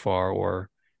Ahsoka so far, or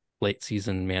late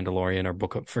season Mandalorian, or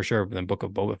Book of, for sure, than Book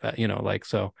of Boba Fett, like,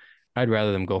 so I'd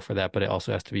rather them go for that, but it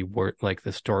also has to be worth, like,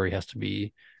 the story has to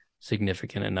be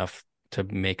significant enough to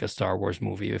make a Star Wars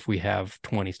movie. If we have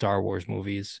 20 Star Wars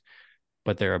movies,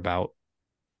 but they're about,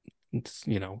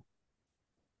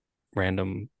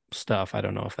 random stuff, I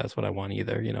don't know if that's what I want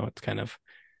either. It's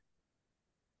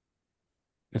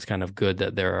kind of good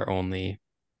that there are only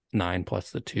 9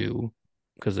 plus the 2,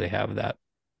 because they have that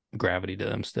gravity to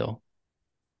them still.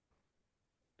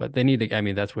 But they need to, I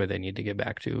mean, that's where they need to get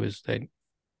back to, is they,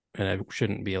 and it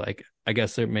shouldn't be like, I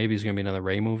guess there maybe is going to be another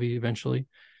Rey movie eventually.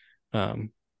 I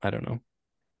don't know,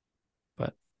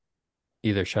 but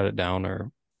either shut it down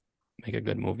or make a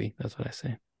good movie. That's what I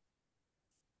say.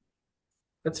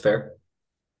 That's fair.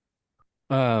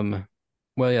 Well,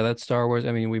 yeah, that's Star Wars.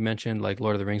 I mean, we mentioned like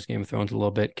Lord of the Rings, Game of Thrones a little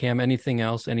bit. Cam, anything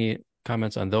else? Any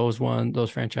comments on those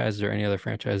franchises, or any other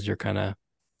franchises you're kind of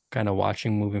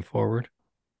watching moving forward?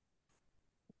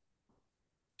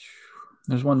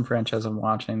 There's one franchise I'm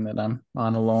watching that I'm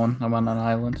on alone. I'm on an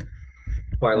island.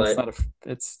 Twilight.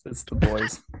 It's The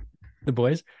Boys. The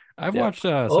Boys. I've Yeah. watched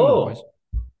some of The Boys.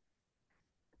 Oh,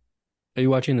 Are you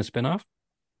watching the spinoff?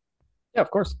 Yeah,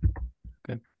 of course.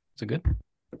 Good. Is it good?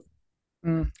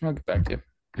 I'll get back to you.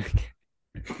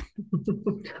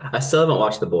 I still haven't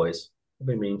watched The Boys. I've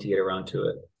been meaning to get around to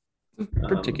it.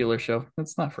 Particular show.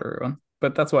 It's not for everyone,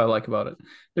 but that's what I like about it.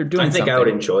 They're doing I think something. I would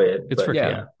enjoy it. It's for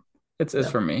yeah, it's Yeah.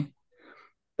 for me.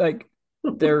 Like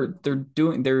they're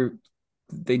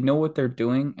they know what they're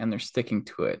doing and they're sticking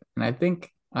to it. And I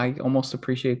think I almost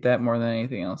appreciate that more than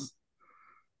anything else.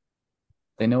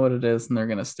 They know what it is and they're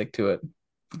gonna stick to it.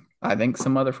 I think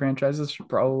some other franchises should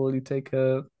probably take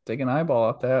an eyeball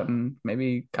off that and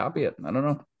maybe copy it. I don't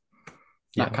know.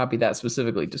 Not copy that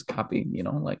specifically, just copy,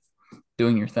 like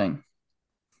doing your thing.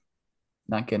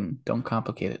 Don't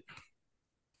complicate it.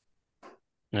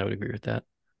 I would agree with that.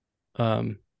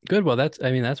 Good. Well, that's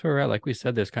where we're at. Like we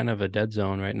said, there's kind of a dead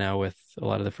zone right now with a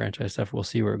lot of the franchise stuff. We'll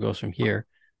see where it goes from here.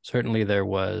 Certainly there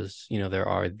was,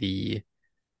 it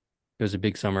was a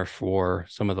big summer for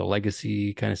some of the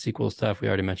legacy kind of sequel stuff. We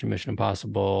already mentioned Mission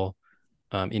Impossible,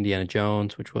 Indiana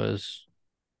Jones, which was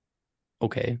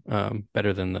okay.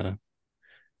 Better than the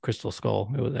Crystal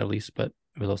Skull, it was, at least, but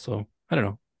it was also, I don't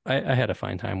know. I had a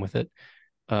fine time with it.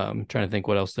 Trying to think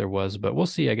what else there was, but we'll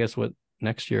see, I guess, what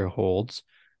next year holds.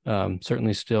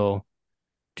 Certainly still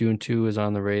Dune 2 is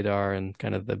on the radar, and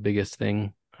kind of the biggest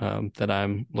thing that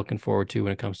I'm looking forward to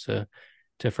when it comes to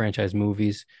franchise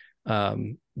movies.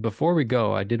 Before we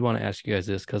go, I did want to ask you guys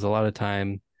this, because a lot of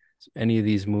time any of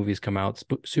these movies come out,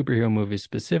 superhero movies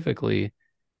specifically,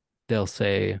 they'll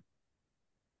say,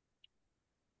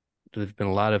 there's been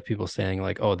a lot of people saying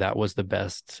like, oh, that was the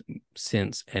best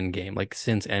since Endgame. Like,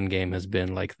 since Endgame has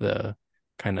been like the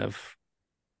kind of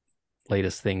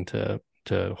latest thing to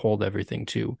hold everything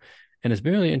to. And it's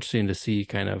been really interesting to see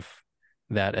kind of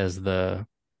that as the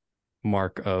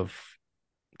mark of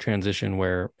transition,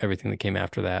 where everything that came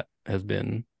after that has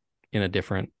been in a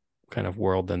different kind of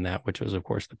world than that, which was of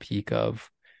course the peak of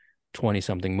 20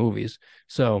 something movies.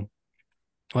 So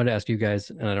I wanted to ask you guys,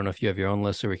 and I don't know if you have your own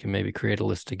list, or we can maybe create a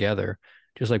list together,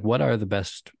 just like what are the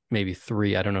best, maybe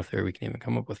 3, I don't know if we can even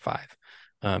come up with 5,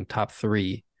 top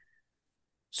 3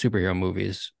 superhero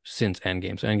movies since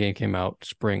Endgame. So Endgame came out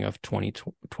spring of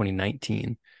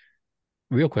 2019.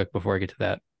 Real quick before I get to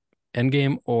that,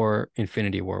 Endgame or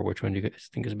Infinity War, which one do you guys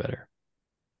think is better?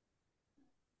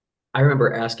 I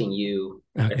remember asking you,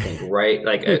 I think, right?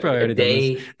 Like We've probably a already done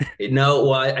day. No,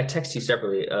 well, I texted you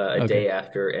separately a Okay. day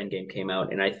after Endgame came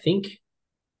out, and I think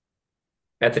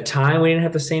At the time, we didn't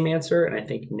have the same answer, and I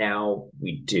think now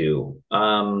we do.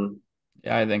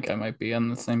 Yeah, I think I might be on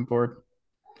the same board.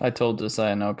 I told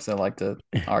Josiah no because I like to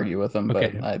argue with him,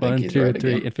 Okay, but I think one, he's two, right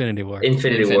three. again. Infinity War.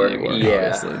 Infinity Infinity War, War,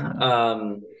 yeah.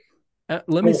 obviously.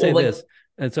 Let me Well, say like, this.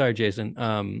 And sorry, Jason.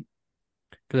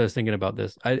 Because I was thinking about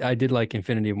this. I did like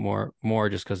Infinity more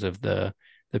just because of the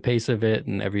pace of it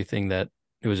and everything that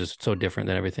it was just so different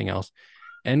than everything else.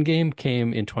 Endgame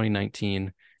came in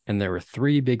 2019, and there were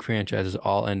three big franchises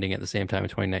all ending at the same time in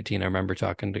 2019. I remember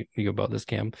talking to you about this,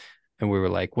 Cam, and we were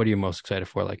like, "What are you most excited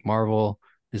for?" Like Marvel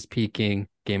is peaking,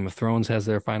 Game of Thrones has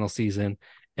their final season,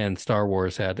 and Star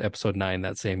Wars had Episode 9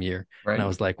 that same year. And I Right.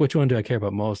 was like, "Which one do I care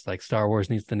about most?" Like Star Wars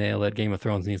needs to nail it, Game of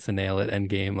Thrones needs to nail it,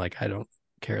 Endgame, like I don't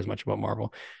care as much about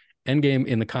Marvel. Endgame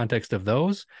in the context of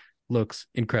those looks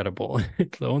incredible.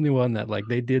 It's the only one that like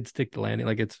they did stick the landing.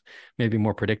 Like it's maybe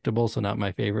more predictable, so not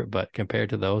my favorite, but compared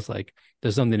to those, like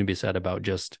there's something to be said about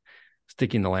just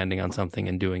sticking the landing on something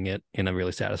and doing it in a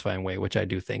really satisfying way, which I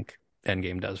do think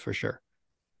Endgame does for sure.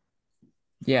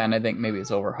 Yeah, and I think maybe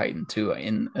it's overhyped too,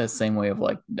 in the same way of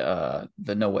like the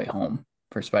No Way Home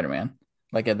for Spider-Man.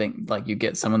 Like I think like you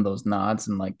get some of those nods,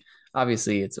 and like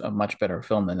obviously it's a much better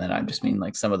film than that. I just mean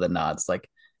like some of the nods, like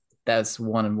that's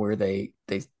one where they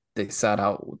set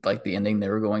out like the ending they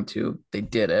were going to, they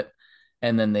did it,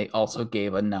 and then they also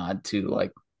gave a nod to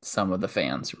like some of the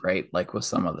fans, right? Like with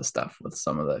some of the stuff, with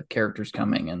some of the characters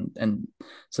coming, and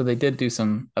so they did do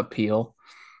some appeal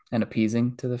and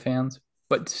appeasing to the fans,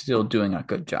 but still doing a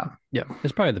good job. Yeah,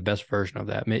 it's probably the best version of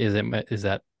that. Is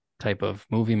that type of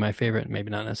movie my favorite? Maybe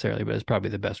not necessarily, but it's probably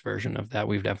the best version of that.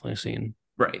 We've definitely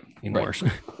Right, seen right. worse.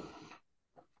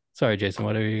 Sorry, Jason,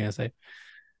 what are you gonna say?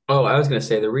 oh, I was gonna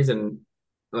say the reason,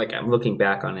 like, I'm looking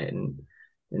back on it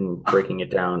and breaking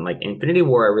it down. Like, Infinity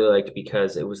War, I really liked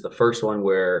because it was the first one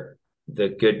where the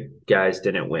good guys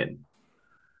didn't win.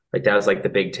 Like, that was like the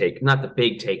big take, not the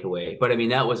big takeaway, but I mean,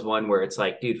 that was one where it's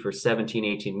like, dude, for 17,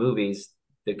 18 movies,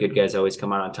 the good guys always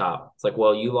come out on top. It's like,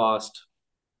 well, you lost,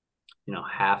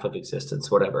 half of existence,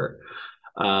 whatever.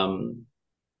 Um,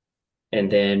 and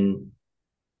then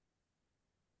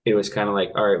it was kind of like,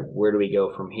 all right, where do we go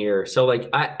from here? So like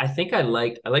I think I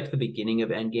liked the beginning of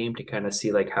Endgame to kind of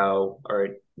see like how, all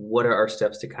right, what are our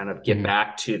steps to kind of get Mhm.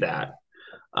 back to that?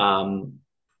 Um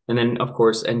and then of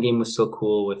course Endgame was so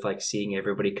cool with like seeing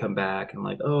everybody come back and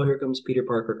like, oh, here comes Peter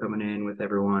Parker coming in with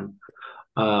everyone.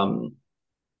 Um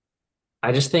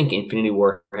I just think Infinity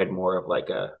War had more of like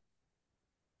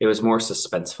it was more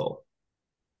suspenseful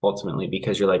ultimately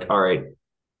because you're like, all right,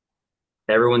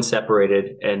 everyone's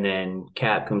separated and then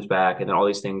Cap comes back and then all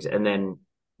these things and then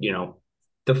you know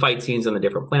the fight scenes on the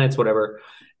different planets whatever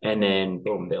and then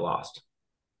boom they lost.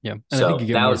 Yeah, and I think you So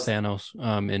get that more was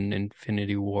Thanos in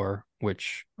Infinity War,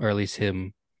 which or at least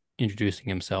him introducing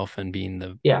himself and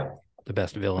being yeah, the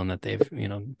best villain that they've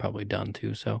probably done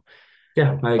too. So,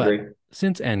 yeah, I but agree.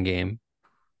 since Endgame,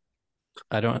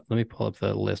 I don't. Let me pull up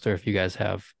the list, or if you guys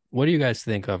have, what do you guys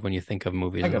think of when you think of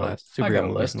movies in the last I got superhero a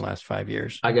movies in the list. last 5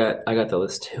 years? I got the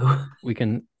list too. We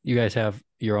can. You guys have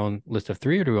your own list of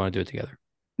three, or do we want to do it together?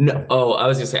 No, oh, I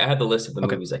was gonna say I had the list of the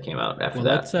Okay. movies that came out after Well,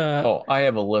 that. let's. Oh, I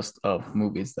have a list of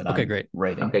movies that Okay, I'm great.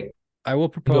 rating. Okay, I will you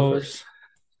go propose, first.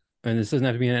 and this doesn't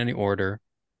have to be in any order.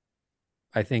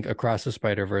 I think Across the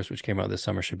Spider Verse, which came out this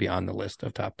summer, should be on the list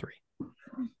of top three.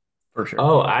 For sure.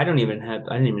 Oh, I didn't even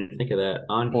think of that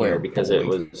on Boy, here oh because it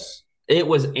boy. was it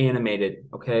was animated.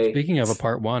 Okay. Speaking of a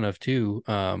part one of two,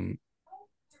 and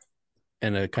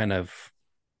a kind of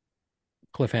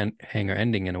cliffhanger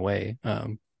ending in a way,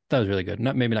 that was really good.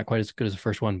 Not maybe not quite as good as the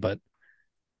first one, but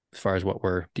as far as what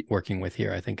we're working with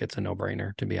here, I think it's a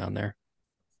no-brainer to be on there.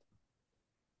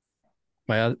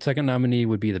 My second nominee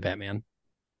would be the Batman,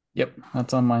 Yep,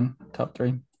 that's on mine. Top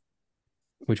three.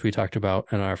 which we talked about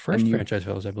in our And first you franchise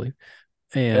fellows, I believe.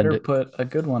 better And put a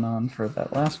good one on for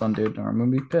that last one, dude, or I'm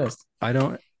gonna be pissed. I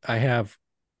don't. I have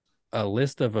a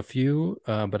list of a few,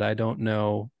 but I don't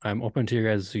know. I'm open to your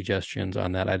guys' suggestions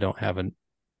on that. I don't have an.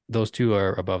 Those two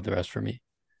are above the rest for me.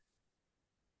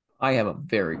 I have a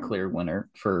very clear winner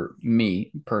for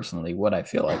me personally. What I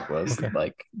feel like was Okay.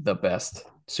 like the best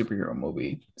superhero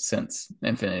movie since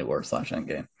Infinity War /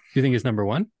 Endgame. You think it's number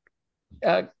one?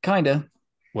 Kinda.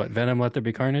 What, Venom? Let There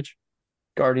Be Carnage?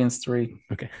 Guardians 3.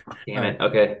 Okay. All Damn right. it.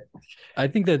 Okay. I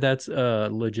think that that's a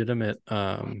legitimate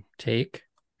take,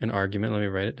 an argument. Let me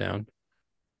write it down.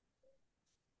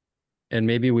 And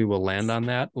maybe we will land on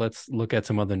that. Let's look at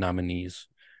some other nominees.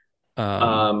 Um,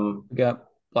 Um, We got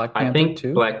Black I Panther think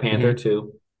 2. Black Panther mhm,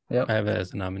 too. I Yep. have it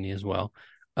as a nominee as well.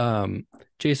 Um,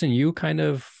 Jason, you kind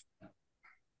of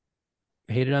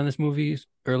hated on this movie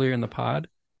earlier in the pod,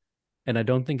 and I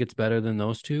don't think it's better than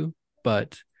those two,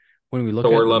 but when we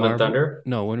look Thor: at the Love and Marvel, Thunder.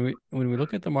 no, when we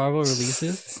look at the Marvel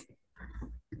releases,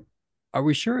 are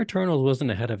we sure Eternals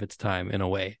wasn't ahead of its time in a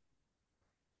way?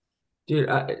 Dude,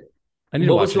 I need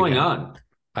to what was watch it going again. on?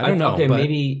 I don't know, Okay,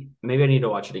 but maybe I need to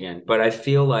watch it again. But I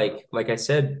feel like I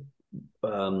said,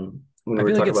 when we I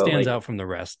were feel like talking it about stands like, out from the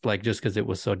rest, like just because it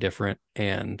was so different,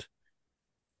 and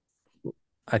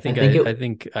I think it I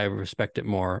think I respect it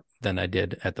more than I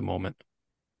did at the moment.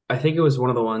 I think it was one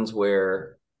of the ones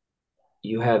where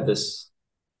you have this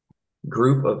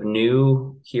group of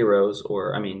new heroes,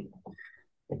 or I mean,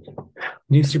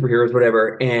 new superheroes,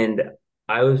 whatever. And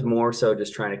I was more so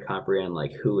just trying to comprehend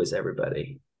like who is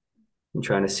everybody and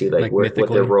trying to see like Like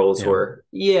what their mythically, roles yeah. were.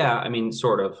 Yeah, I mean,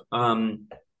 sort of.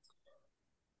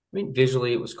 I mean,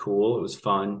 visually it was cool, it was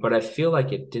fun, but I feel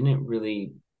like it didn't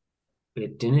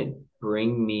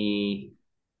bring me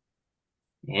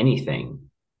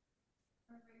anything.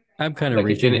 I'm kind of Like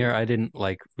it reaching here. didn't. I didn't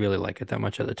like really like it that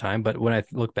much at the time, but when I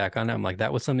look back on it, I'm like,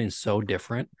 that was something so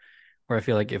different where I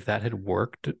feel like if that had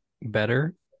worked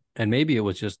better, and maybe it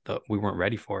was just that we weren't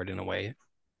ready for it in a way,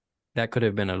 that could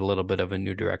have been a little bit of a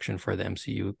new direction for the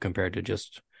MCU compared to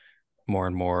just more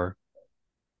and more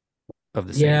of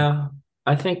the same. Yeah,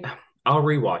 I think I'll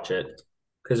rewatch it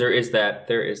because there is that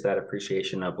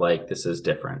appreciation of like this is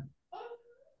different.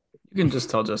 You can just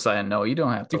tell Josiah no. You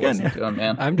don't have to You can, listen yeah. to him,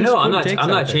 man. I'm No, just putting takes I'm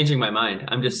out not there. changing my mind.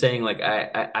 I'm just saying like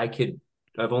I could.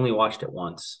 I've only watched it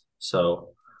once, so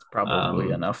It's probably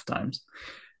um enough times.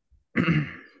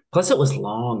 plus it was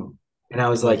long. And I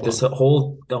It was was like long. the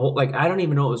whole like I don't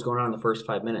even know what was going on in the first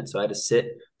 5 minutes. So I had to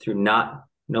sit through not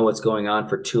know what's going on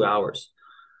for 2 hours.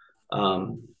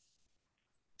 Um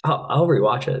I'll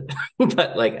rewatch it.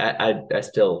 But like I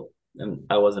still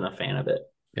I wasn't a fan of it.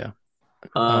 Yeah.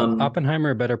 Um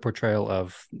Oppenheimer, a better portrayal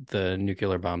of the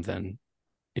nuclear bomb than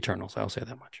Eternals. I'll say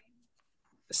that much.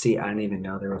 See, I didn't even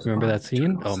know there was a Remember bomb that in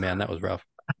scene? Oh Eternals. man, that was rough.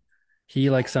 He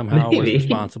like somehow was Maybe.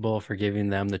 responsible for giving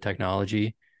them the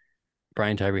technology.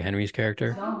 Brian Tyree Henry's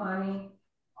character. No, honey.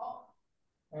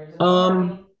 There's no Um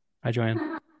honey. Hi, Joanne.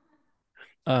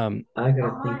 Um, I No,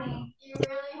 gotta think now. honey. You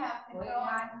really have to go. We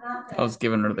got nothing. I was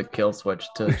giving her the kill switch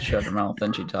to shut her mouth,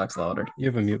 and she talks louder. you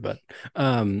have a mute button.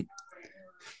 Um,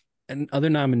 and other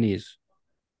nominees,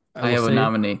 I I will have a say.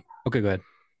 nominee. Okay, go ahead.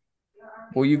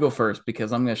 Well, you go first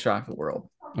because I'm going to shock the world.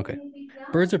 Okay,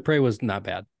 Birds of Prey was not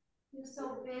bad. You're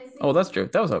so busy. Oh, that's true.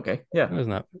 That was okay. It Yeah. was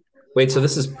not. Wait, so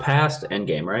this is past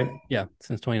Endgame, right? Yeah,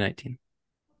 since 2019.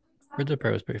 Birds of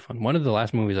Prey was pretty fun. One of the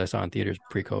last movies I saw in theaters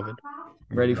pre-COVID.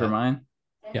 Ready Remember for that? mine?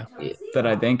 Yeah. That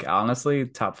I think, honestly,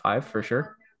 top 5 for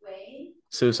sure.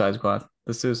 Suicide Squad.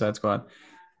 The Suicide Squad.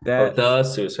 Oh, That, the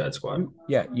Suicide Squad.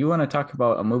 yeah, you want to talk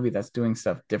about a movie that's doing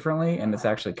stuff differently and it's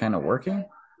actually kind of working?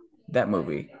 That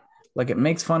movie. Like it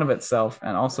makes fun of itself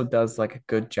and also does like a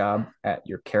good job at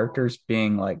your characters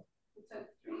being like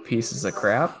pieces of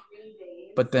crap.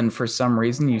 But then for some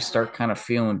reason you start kind of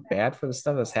feeling bad for the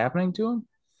stuff that's happening to them.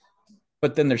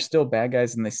 But then they're still bad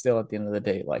guys and they still at the end of the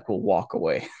day like will walk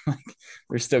away. Like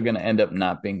they're still gonna end up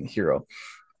not being the hero.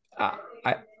 I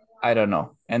I, I don't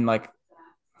know. And like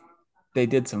they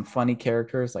did some funny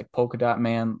characters like Polka Dot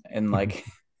Man and like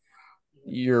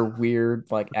you're weird,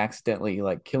 like accidentally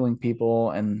like killing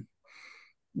people and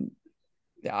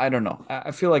I don't know.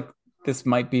 I feel like this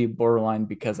might be borderline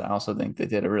because I also think they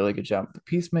did a really good job with the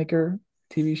Peacemaker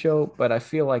TV show, but I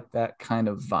feel like that kind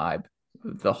of vibe.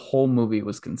 The whole movie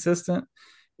was consistent.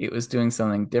 It was doing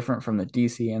something different from the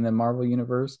DC and the Marvel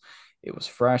universe. It was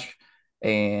fresh,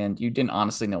 and you didn't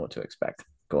honestly know what to expect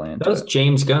going That into was it.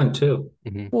 James Gunn too.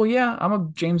 Mhm. Well, yeah, I'm a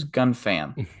James Gunn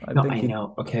fan. I No, think I he.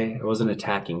 know. Okay, I wasn't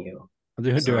attacking you. I'll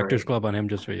do a director's Sorry. club on him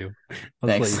just for you. I'll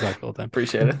just let you Thanks, talk the whole time.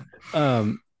 appreciate it.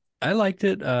 Um, I liked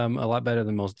it a lot better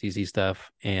than most DC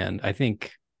stuff, and I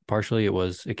think partially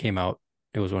it came out.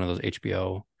 It was one of those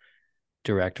HBO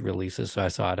direct releases, so I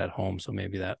saw it at home. So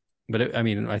maybe that. But I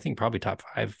mean, I think probably top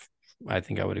 5. I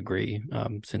think I would agree.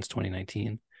 Since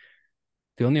 2019.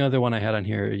 The only other one I had on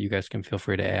here, you guys can feel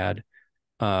free to add.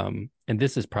 And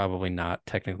this is probably not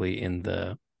technically in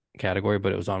the category,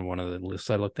 but it was on one of the lists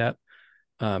I looked at.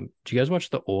 Do you guys watch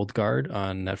The Old Guard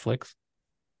on Netflix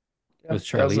Yeah, with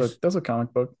Charlize? that was a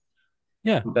comic book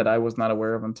Yeah, that I was not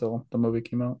aware of until the movie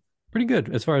came out. pretty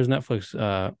good as far as Netflix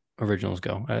originals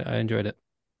go. I enjoyed it.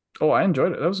 Oh, I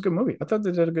enjoyed it. That was a good movie. I thought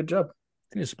they did a good job. I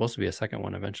think it's supposed to be a second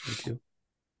one eventually too.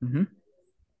 Mm-hmm.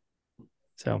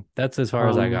 So that's as far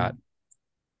as I got. Um,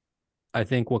 I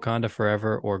think Wakanda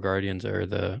Forever or Guardians are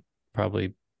the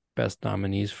probably best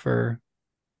nominees for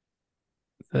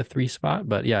the 3 spot.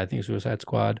 But yeah, I think Suicide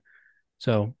Squad.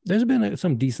 So there's been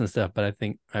some decent stuff, but I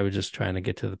think I was just trying to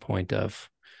get to the point of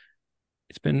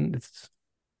it's been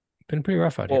pretty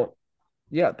rough out here. Well,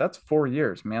 Yeah, that's 4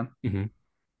 years, man. Hmm.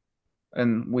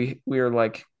 And we are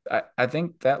like, I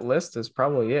think that list is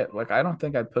probably it. Like, I don't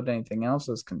think I'd put anything else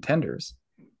as contenders.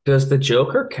 Does the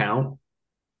Joker count?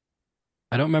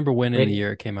 I don't remember when in the It,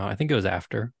 year it came out. I think it was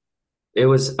after. it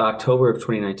was October of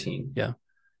 2019. Yeah,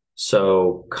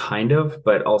 So kind of,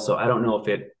 but also I don't know if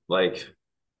it like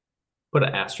put an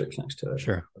asterisk next to it.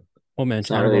 sure. We'll It's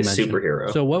mention not really honorable a mention.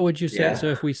 superhero. So what would you say? Yeah. So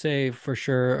if we say for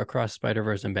sure Across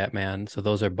Spider-Verse and Batman, so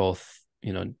those are both,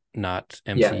 not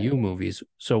Yeah. MCU movies.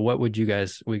 So what would you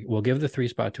guys, we'll give the 3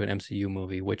 spot to an MCU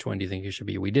movie. Which one do you think it should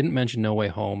be? We didn't mention No Way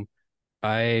Home.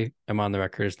 I am on the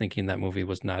record as thinking that movie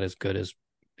was not as good as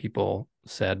people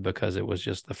said because it was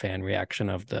just the fan reaction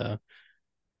of the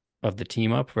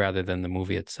team up rather than the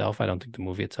movie itself. I don't think the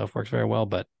movie itself works very well,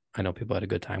 but I know people had a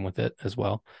good time with it as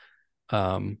well.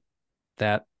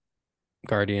 That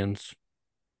Guardians,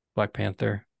 Black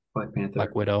Panther, Black Panther.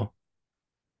 Black Widow,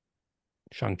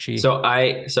 Shang-Chi. So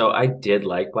I did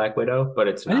like Black Widow, but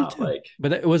it's I did not too. like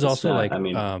But it was it's also not, like I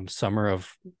mean, summer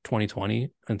of 2020.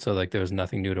 And so like there was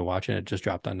nothing new to watch and it just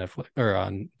dropped on Netflix or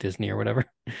on Disney or whatever.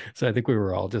 So I think we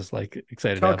were all just like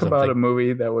excited to have Talk about a something.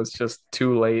 movie that was just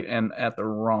too late and at the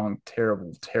wrong,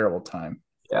 terrible, terrible time.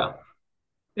 yeah.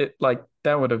 It like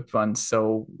that would have done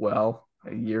so well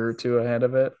a year or two ahead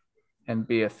of it and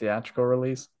be a theatrical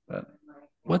release. But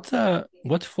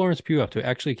What's Florence Pugh up to?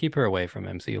 Actually keep her away from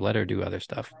MCU. Let her do other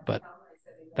stuff. But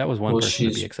that was one Well, person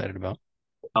to be excited about.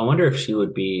 I wonder if she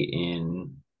would be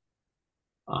in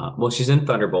well, she's in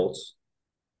Thunderbolts.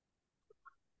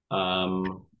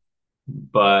 Um,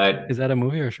 but Is that a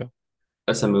movie or a show?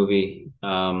 that's a movie.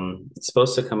 It's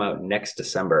supposed to come out next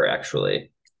December,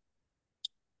 actually.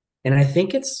 And I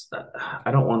think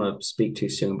I don't want to speak too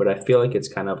soon, but I feel like it's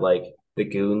kind of like the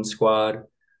Goon Squad,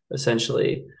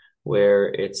 essentially, where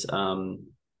it's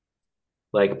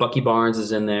like Bucky Barnes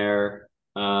is in there.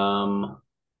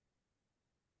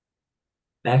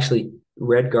 Actually,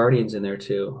 Red Guardian's in there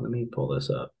too. Let me pull this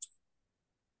up.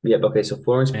 Yep, okay, so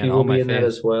Florence Man, Pugh all will be my in that faves.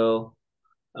 as well.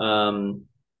 Um,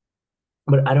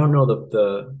 but I don't know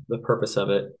the purpose of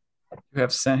it. you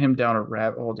have sent him down a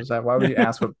rabbit hole. Does that? Why would you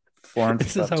ask what Florence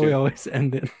This is is up how we to? always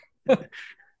end it.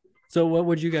 So what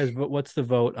would you guys what's the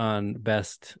vote on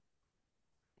best?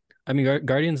 I mean,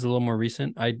 Guardians is a little more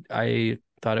recent. I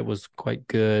thought it was quite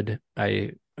good.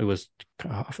 It was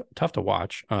tough to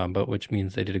watch, but which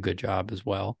means they did a good job as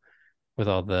well with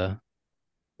all the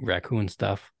raccoon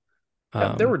stuff.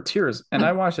 Yeah, there Um, were tears, and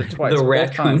I watched it The twice, both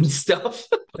raccoon times. stuff.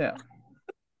 Yeah.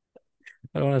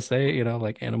 I don't want to say,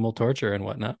 like animal torture and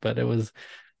whatnot, but it was a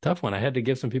tough one. I had to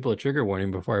give some people a trigger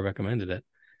warning before I recommended it.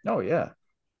 Oh yeah.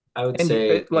 I would And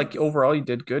say like overall, you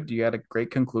did good. You had a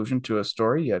great conclusion to a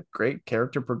story. You had great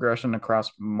character progression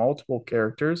across multiple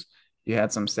characters. You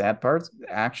had some sad parts,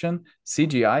 action,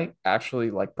 CGI,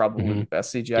 actually like probably Hmm. the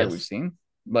best CGI we've Yes. seen.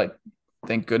 Like,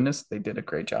 thank goodness they did a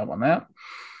great job on that.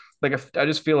 Like, I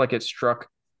just feel like it struck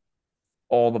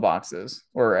all the boxes,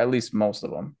 or at least most of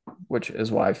them, which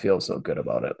is why I feel so good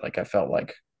about it. Like, I felt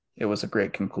like it was a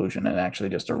great conclusion and actually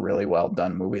just a really well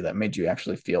done movie that made you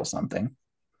actually feel something.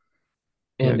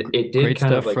 Yeah, and it did great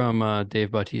kind stuff of like from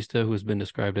Dave Bautista, who's been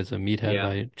described as a meathead yeah,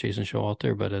 by Jason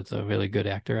Showalter, but it's a really good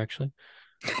actor, actually.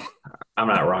 I'm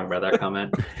not wrong about that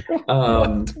comment. What?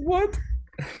 Um, What?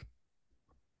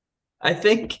 I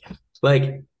think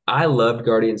like I loved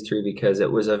Guardians 3 because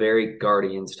it was a very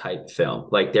Guardians type film.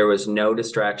 Like there was no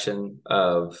distraction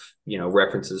of,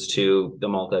 references to the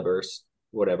multiverse,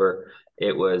 whatever.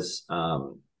 It was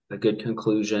a good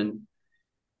conclusion.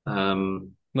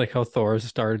 Um, Like how Thor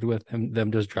started with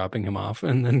them just dropping him off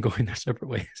and then going their separate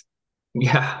ways.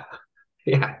 yeah,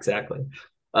 yeah, exactly.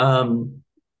 Um,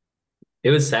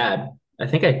 it was sad. I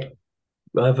think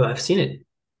I've seen it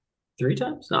 3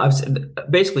 times. No,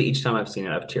 basically each time I've seen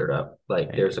it, I've teared up.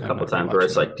 Like Hey, there's a I'm couple not times where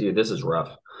it's rewatching it. like, dude, this is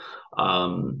rough.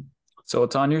 Um, So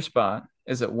it's on your spot.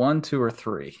 Is it one, two, or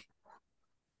three?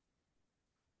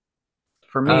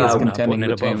 For me, it's uh, I'm not putting contending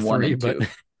it above between one three, and but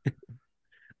two.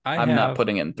 I I'm not have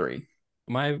putting in three.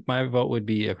 my vote would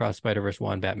be Across Spider-Verse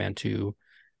 1, Batman 2,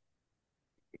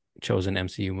 chosen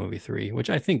MCU movie 3, which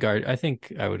I think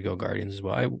I would go Guardians as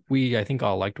well. I think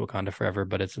all liked Wakanda Forever,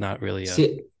 but it's not really a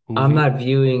see, I'm movie. not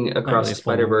viewing Not Across really the a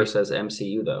full movie. Spider-Verse as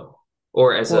MCU though,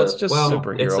 or as Well, it's just it's a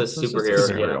superhero. It's just a superhero.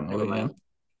 Yeah, superhero never movie. Yeah. mind.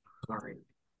 Sorry.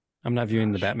 I'm not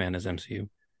viewing the Gosh, Batman as MCU.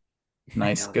 I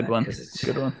Nice. know Good that one. because it's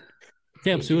Good one.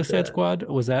 Damn, hate Suicide the Squad,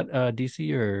 was that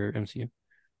DC or MCU?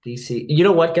 DC. You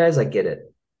know what, guys? I get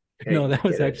it. No, Okay, I that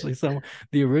was get it. actually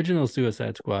the original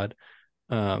Suicide Squad.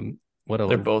 What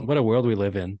They're a both. what a world we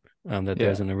live in. That Yeah.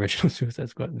 there's an original Suicide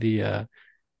Squad. The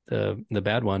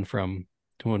bad one from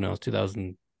who knows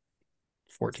 2006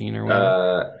 14 or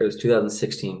whatever. It was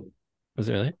 2016. Was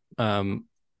it really?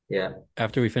 Yeah.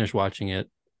 After we finished watching it,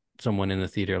 someone in the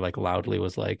theater like loudly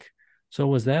was like, "So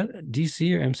was that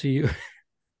DC or MCU?"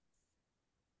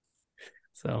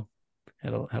 So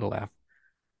had a laugh.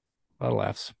 A lot of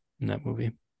laughs in that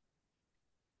movie.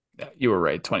 Yeah, you were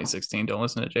right. 2016. Don't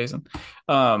listen to Jason.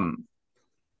 I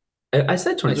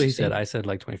said That's what he said. 2016. I said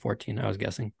like 2014. I was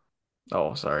guessing.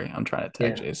 Oh, sorry. I'm trying to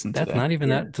tag Yeah. Jason That's today. not even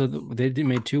Yeah. that. So they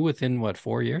made two within what,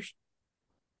 4 years,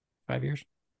 5 years?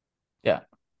 Yeah.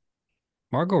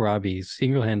 Margot Robbie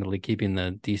single-handedly keeping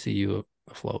the DCU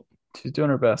afloat She's doing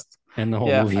her best. and the whole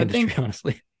Yeah, movie I industry, think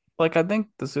honestly. like I think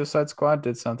the Suicide Squad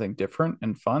did something different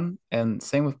and fun, and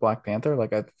same with Black Panther.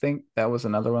 Like I think that was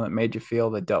another one that made you feel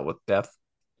they dealt with death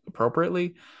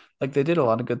appropriately. Like they did a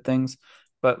lot of good things,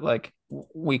 but like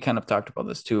we kind of talked about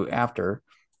this too after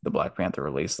the Black Panther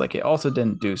release. Like it also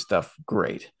didn't do stuff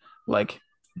great. Like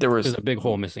there There's was a big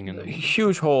hole missing in a the movie.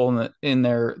 huge hole in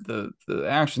there. The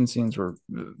action scenes were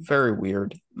very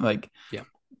weird. Like Yeah.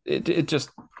 it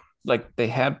just like they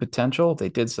had potential. They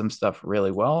did some stuff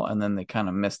really well, and then they kind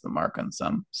of missed the mark on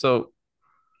some. So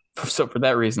for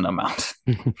that reason, I'm out.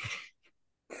 So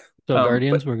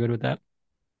Guardians, But we're good with that.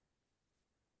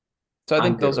 so I I'm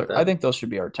think good those with are I that. think those should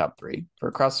be our top three. For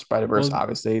Across the Spider Verse, Well,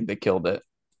 obviously they killed it.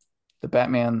 The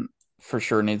Batman for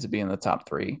sure needs to be in the top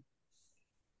three.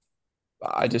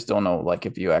 I just don't know like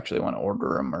if you actually want to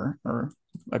order them or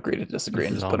agree to disagree this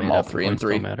and is just all put them made all up and three and points don't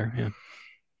three. matter. Yeah.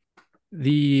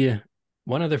 The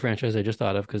one other franchise I just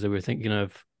thought of because we were thinking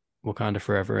of Wakanda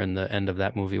Forever and the end of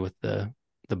that movie with the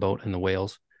boat and the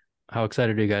whales. How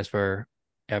excited are you guys for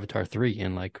Avatar 3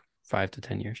 in like 5 to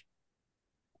 10 years?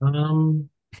 Yeah,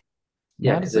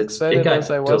 Not because as it excited as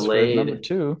I got was for number delayed.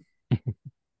 two.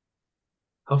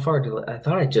 How far delayed? I was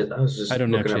I just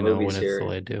don't looking actually at know when movies it's here.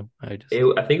 delayed to. I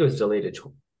think it was delayed to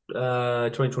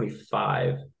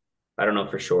 2025. I don't know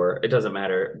for sure. It doesn't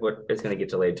matter. It's gonna get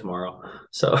delayed tomorrow.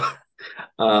 So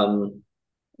um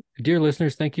Dear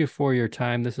listeners, thank you for your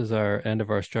time. This is our end of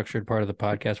our structured part of the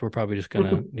podcast. We're probably just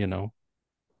gonna,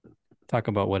 talk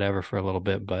about whatever for a little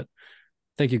bit, but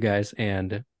thank you guys,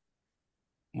 and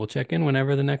we'll check in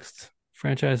whenever the next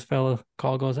franchise fella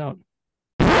call goes out.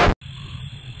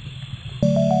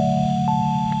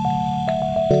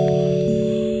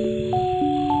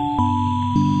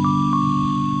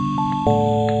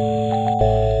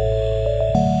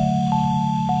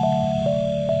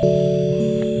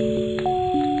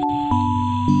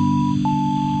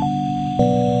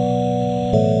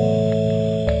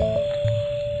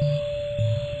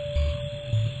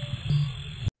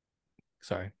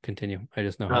 Sorry, continue. I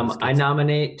just know how this I gets.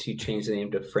 nominate to change the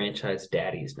name to Franchise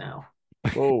Daddies now.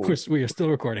 Whoa, We are still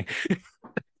recording.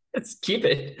 Let's keep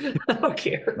it. I don't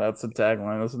care. that's the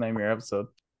tagline. That's the name of your episode.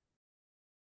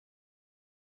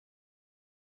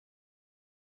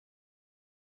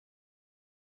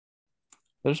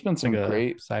 There's been some Like a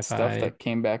great stuff sci-fi. that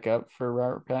came back up for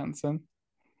Robert Pattinson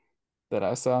that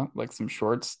I saw, like some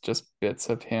shorts, just bits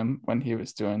of him when he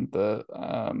was doing the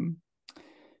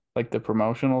like the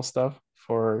promotional stuff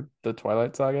for the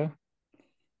Twilight Saga.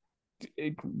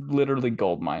 Literally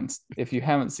gold mines. If you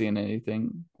haven't seen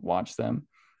anything, watch them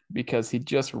because he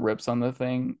just rips on the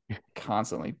thing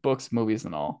constantly, books, movies,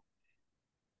 and all.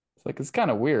 It's like it's kind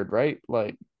of weird, right?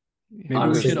 Like Maybe we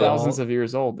Honestly, who's should thousands all of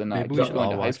years old and maybe we keep should going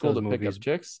all to high watch school those to pick movies. up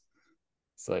chicks.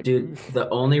 It's like, Dude, the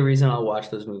only reason I'll watch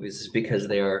those movies is because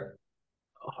they are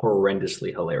horrendously Can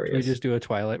we hilarious. just do a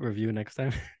Twilight review next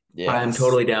time? yeah, I'm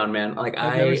totally down, man. Like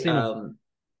I've never seen them.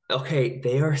 Okay,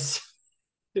 they're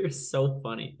so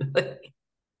funny.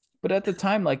 But at the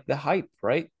time, like the hype,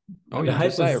 right? Oh, The yeah.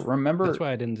 hype Josiah, was remember? That's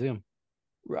why I didn't see them.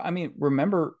 I mean,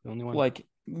 remember, The only one. like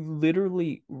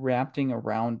literally wrapping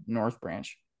around North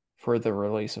Branch for the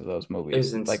release of those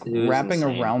movies, like it was wrapping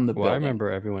insane. around the Well, I building.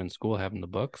 remember everyone in school having the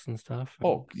books and stuff.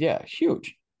 Oh yeah,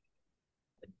 huge.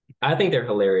 I think they're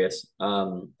hilarious.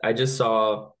 I just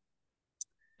saw.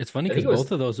 It's funny I think because it was.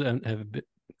 both of those have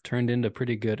turned into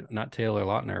pretty good, not Taylor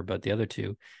Lautner, but the other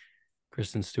two,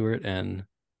 Kristen Stewart and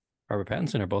Robert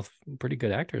Pattinson, are both pretty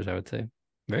good actors, I would say.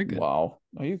 Very good. Wow,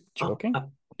 are you joking?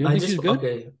 You don't think she's good?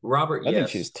 Okay, Robert. I think Yes,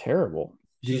 she's terrible.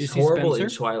 Did you she's see horrible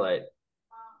Spencer? in Twilight.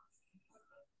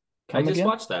 I Come just again?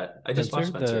 watched that. I just watched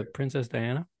Spencer, the Spencer. Princess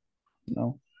Diana.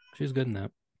 No, She's good in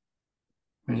that.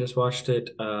 I just watched it.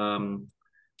 Maybe a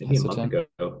month Hesitant.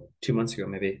 ago, 2 months ago,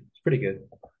 maybe. It's pretty good.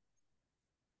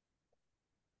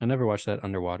 I never watched that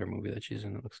underwater movie that she's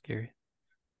in. It looks scary.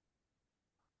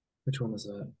 Which one was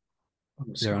that?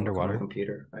 I'm just They're gonna look on my underwater.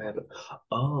 computer. I have it.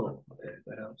 Oh, okay,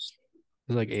 that helps.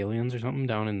 It's like aliens or something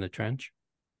down in the trench.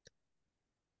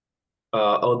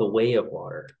 Oh, The Way of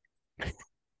Water.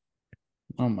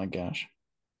 Oh my gosh.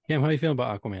 Cam, how you feeling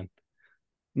about Aquaman?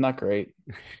 Not great.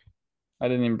 I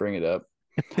didn't even bring it up.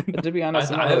 But to be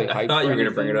honest, I'm not really I hyped thought for you were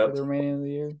gonna bring it anything up. for the remaining of the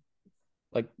year.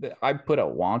 Like I put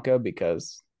out Wonka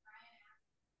because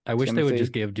I wish they would Timothy.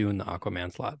 just give Dune the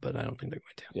Aquaman slot, but I don't think they're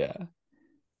going to. Yeah.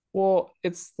 Well,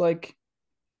 it's like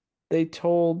they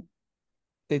told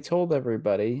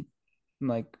everybody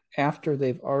like after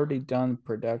they've already done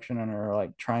production and are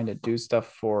like trying to do stuff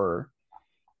for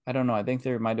I don't know, I think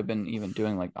there might have been even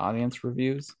doing like audience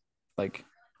reviews, like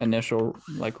initial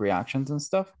like reactions and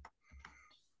stuff.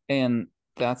 And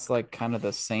that's like kind of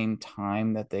the same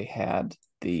time that they had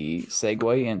the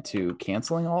segue into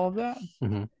canceling all of that.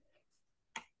 Mhm.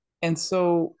 And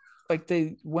so like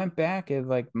they went back and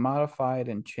like modified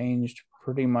and changed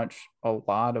pretty much a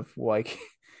lot of like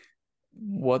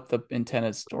what the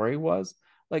intended story was.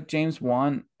 Like James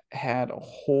Wan had a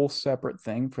whole separate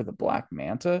thing for the Black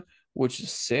Manta, which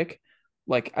is sick.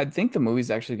 Like I think the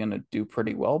movie's actually going to do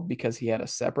pretty well because he had a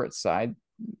separate side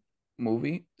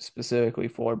movie specifically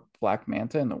for Black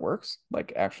Manta in the works,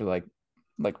 like actually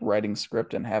like writing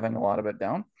script and having a lot of it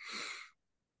down,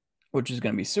 which is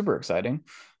going to be super exciting.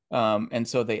 And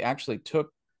so they actually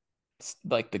took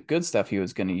like the good stuff he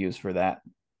was going to use for that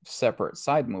separate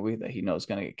side movie that he knows is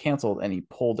going to get canceled, and he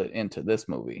pulled it into this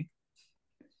movie.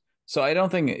 So I don't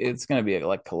think it's going to be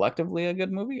like collectively a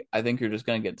good movie. I think you're just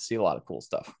going to get to see a lot of cool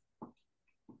stuff.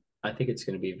 I think it's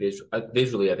going to be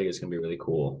visually. I think it's going to be really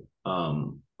cool.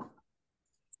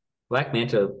 Black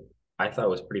Manta, I thought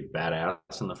was pretty badass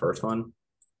in the first one.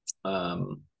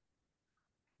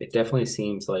 It definitely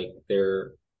seems like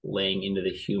they're laying into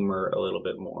the humor a little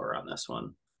bit more on this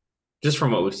one, just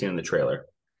from what we've seen in the trailer.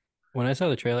 When I saw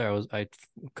the trailer, I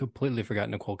completely forgot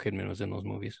Nicole Kidman was in those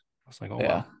movies. I was like, oh Yeah,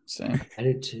 wow, same. I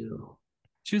did too.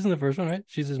 She was in the first one, right?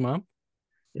 She's his mom.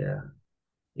 Yeah,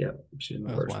 she's in the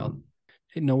That was first wild. one.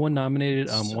 Hey, no one nominated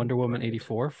So Wonder Woman bright.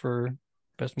 84 for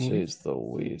best movie. Jeez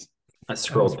Louise. I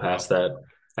scrolled was past that.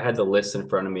 I had the list in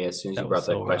front of me as soon as That you was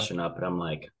brought that so question up, and I'm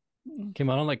like, Came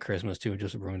out on like Christmas too. It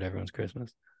just ruined everyone's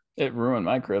Christmas. It ruined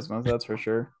my Christmas, that's for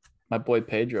sure. My boy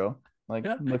Pedro. Like,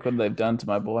 Yeah. look what they've done to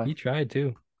my boy. He tried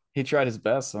too. He tried his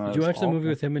best. And it Did you was watch the movie awful.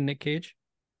 with him and Nick Cage?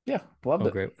 Yeah, loved Oh,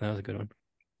 it. great. That was a good one.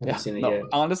 haven't Yeah, seen it no, yet.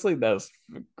 honestly, that was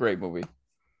a great movie. That's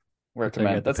how you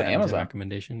Recommend. got the That's an Paddington Amazon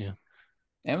recommendation. Yeah.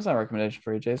 Amazon recommendation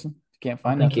for you, Jason. If you can't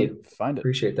find Thank nothing, you. find it.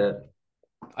 Appreciate that.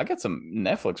 I got some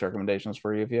Netflix recommendations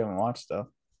for you if you haven't watched stuff.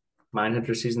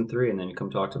 Mindhunter season 3, and then you come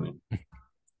talk to me.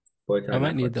 Boycott I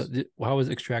might need Netflix. the. How was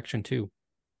Extraction 2?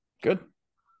 Good.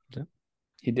 Yeah.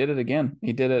 He did it again.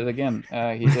 He did it again.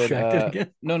 He did. Extracted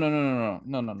again? No,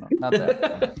 not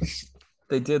that.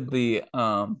 They did the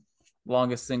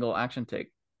longest single action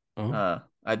take. Oh,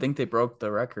 I think they broke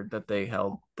the record that they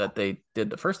held that they did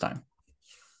the first time.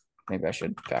 Maybe I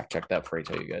should fact check that before I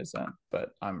tell you guys that, but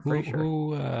I'm pretty sure.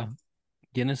 Who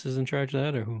Guinness is in charge of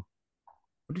that, or who?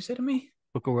 What'd you say to me?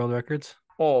 Book of World Records?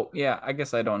 Oh, yeah, I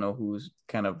guess I don't know who's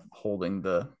kind of holding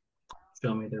the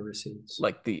Show me the receipts.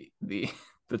 like the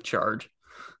charge.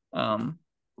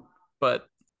 But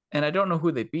and I don't know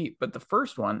who they beat, but the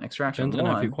first one, Extraction Depends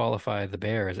on if you 1, qualify the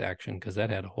bear as action, because that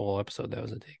had a whole episode that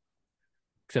was a take.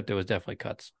 Except it was definitely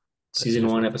cuts. Season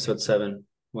just 1, like- episode 7,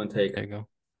 one take, There you go.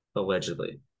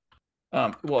 allegedly.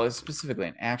 well, it's specifically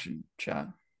an action shot.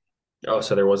 Oh,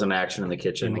 so there wasn't action in the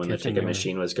kitchen In the when kitchen, the ticket yeah.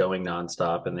 machine was going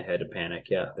nonstop and they had to panic.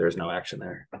 Yeah, there was no action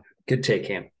there. Good take,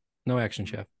 Cam. No action,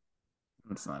 chef.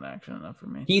 It's not action enough for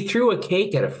me. He threw a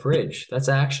cake at a fridge. That's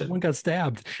action. Someone got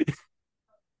stabbed.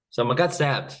 Someone got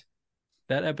stabbed.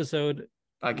 That episode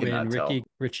I cannot when tell.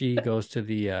 Richie goes to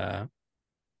the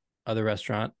other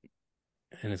restaurant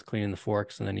and is cleaning the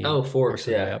forks, and then he Oh, forks, works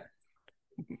his way yeah. up.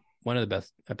 One of the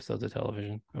best episodes of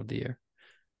television of the year.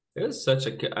 It was such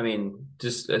a, I mean,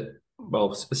 just,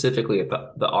 well, specifically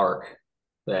the arc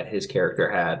that his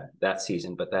character had that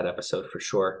season, but that episode for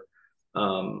sure.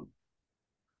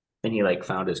 And he like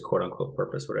found his quote unquote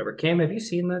purpose, whatever. Cam, have you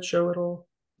seen that show at all?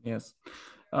 Yes.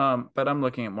 But I'm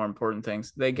looking at more important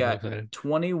things. They got excited.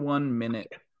 21-minute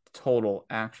total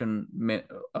action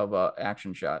of a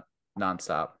action shot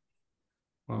nonstop.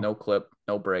 Wow. No clip,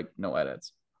 no break, no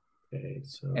edits. Okay,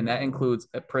 so And that includes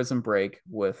a prison break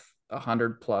with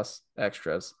 100+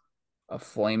 extras, a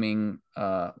flaming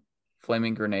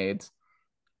grenades,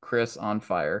 Chris on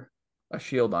fire, a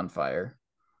shield on fire,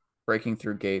 breaking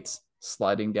through gates,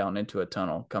 sliding down into a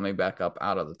tunnel, coming back up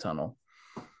out of the tunnel,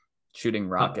 shooting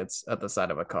rockets at the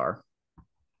side of a car.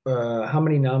 how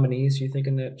many nominees do you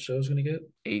thinking that show's gonna get?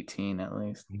 18 at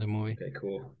least. The movie. Okay,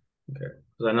 cool. Okay,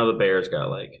 because I know the Bears got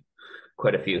like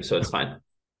quite a few, so it's fine.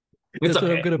 That's It's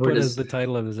what I'm okay. going to We're put as just- the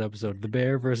title of this episode: The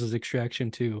Bear versus Extraction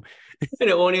 2. and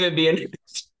it won't even be in.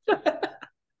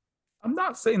 I'm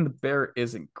not saying the bear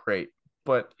isn't great,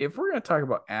 but if we're gonna talk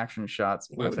about action shots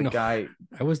with a No. guy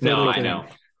I was No, totally I kidding. know.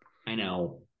 I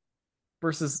know.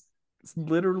 versus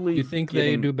literally You think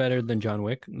they do better than John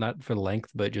Wick? Not for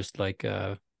length, but just like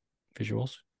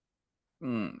visuals.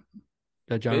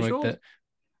 That John Wick visuals? that I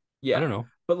Yeah, don't know.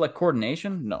 but like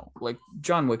coordination, no. Like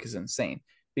John Wick is insane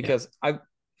because I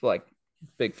like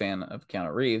big fan of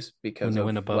Keanu Reeves When because they of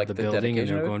went above like the the building and they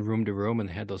dedication were of it. going room to room and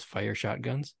they had those fire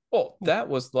shotguns. Oh, that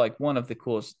was like one of the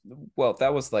coolest. Well,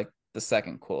 that was like the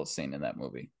second coolest scene in that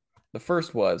movie. The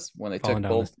first was when they took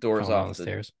both doors falling down off the the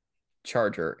stairs.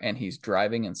 Charger and he's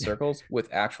driving in circles with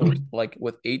actual like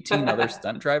with 18 other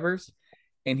stunt drivers,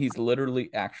 and he's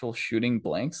literally actual shooting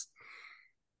blanks.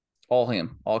 All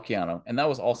him, all Keanu, and that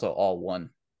was also all one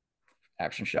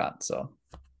action shot. So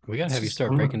We gotta have you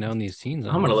start I'm breaking gonna, down these scenes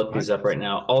on I'm gonna this look these up podcast. right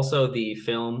now. Also, the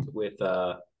film with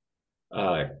uh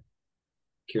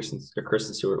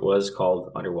Kristen Stewart was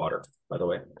called Underwater, by the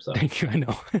way. So Thank you. I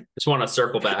know. just want to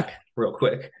circle back real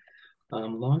quick.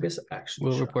 Longest action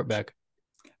We'll shot. report back.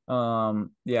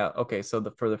 yeah, okay. So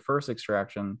for the first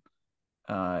extraction,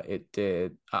 it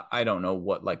did. I don't know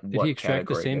what Did he extract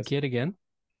the category it same is. kid again?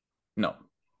 No,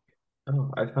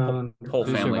 Oh, I found whole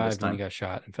Who family this survived when he time. got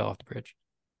shot and fell off the bridge?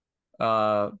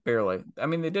 Barely. I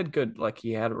mean, they did good. Like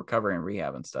he had recovery and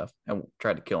rehab and stuff, and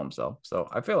tried to kill himself. So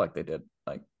I feel like they did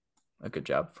like a good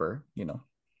job for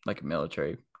like a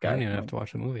military I don't guy. even have Like, to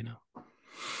watch the movie now.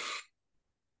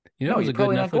 You know, No, it was you're a good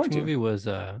probably not going Netflix to. movie was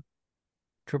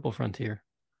Triple Frontier.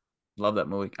 Love that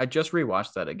movie. I just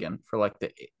rewatched that again for like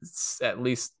at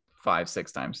least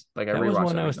 5-6 times. Like I That was rewatched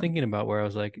one that I was recently. thinking about where I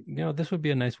was like, this would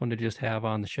be a nice one to just have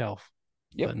on the shelf.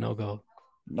 Yep. But no go.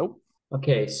 Nope.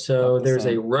 Okay, so Not the there's a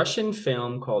same. Russian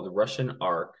film called Russian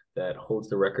Ark that holds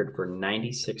the record for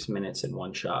 96 minutes in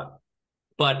one shot.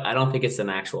 But I don't think it's an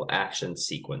actual action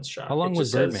sequence shot. How long It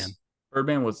was just says- Birdman?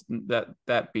 Birdman was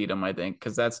that beat him, I think,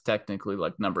 because that's technically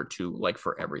like number 2, like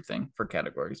for everything for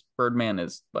categories. Birdman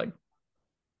is like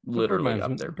literally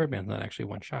up there. Birdman's not actually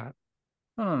one shot.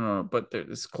 No, but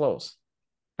it's close.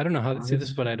 I don't know how. See, this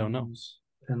is what I don't know.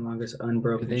 10 longest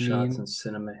unbroken shots in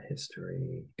cinema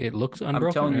history. It looks unbroken.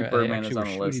 I'm telling you, or they Birdman is actually on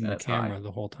were the list, shooting and the it's camera high.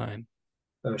 the whole time.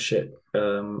 Oh shit.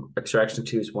 Extraction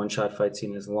 2's one-shot fight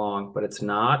scene is long, but it's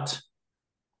not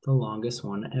the longest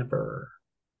one ever.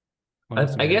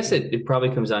 I guess it probably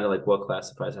comes down to like what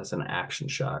classifies as an action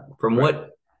shot. From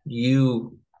what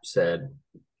you said,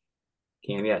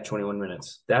 Cam, 21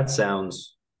 minutes. That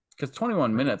sounds Because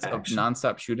 21 minutes action. of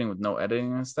nonstop shooting with no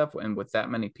editing and stuff, and with that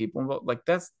many people involved, like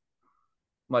that's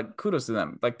like kudos to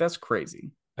them. Like that's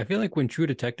crazy. I feel like when True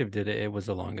Detective did it, it was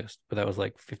the longest, but that was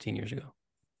like 15 years ago.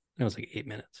 It was like 8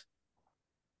 minutes.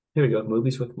 Here we go.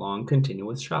 Movies with long,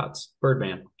 continuous shots.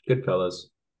 Birdman, Goodfellas,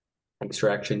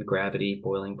 Extraction, Gravity,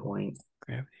 Boiling Point.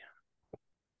 Gravity.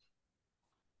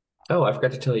 Oh, I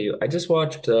forgot to tell you. I just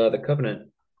watched The Covenant,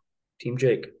 Team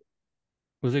Jake.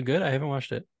 Was it good? I haven't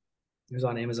watched it. It was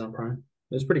on Amazon Prime.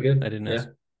 It was pretty good. I didn't ask.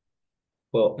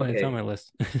 Well, Oh, okay. it's on my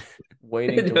list.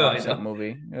 Waiting to No, I watch that know.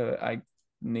 movie. I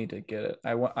need to get it.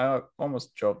 I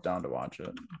almost drove down to watch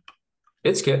it.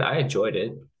 It's good. I enjoyed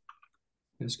it.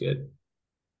 It's good.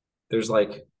 There's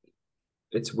like,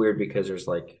 it's weird because there's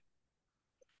like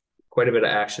quite a bit of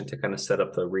action to kind of set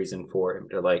up the reason for him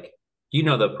to like,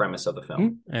 the premise of the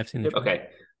film. I've seen it. Okay.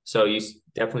 So you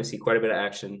definitely see quite a bit of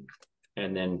action.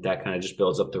 And then that kind of just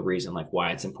builds up the reason like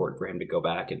why it's important for him to go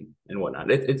back and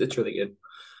whatnot. It's really good.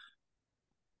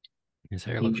 His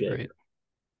hair looks TJ. great.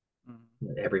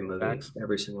 Every movie, Facts.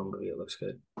 every single movie, it looks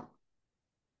good.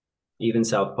 Even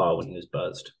Southpaw when he was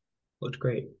buzzed looked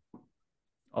great.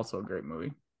 Also a great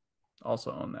movie.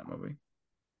 Also own that movie.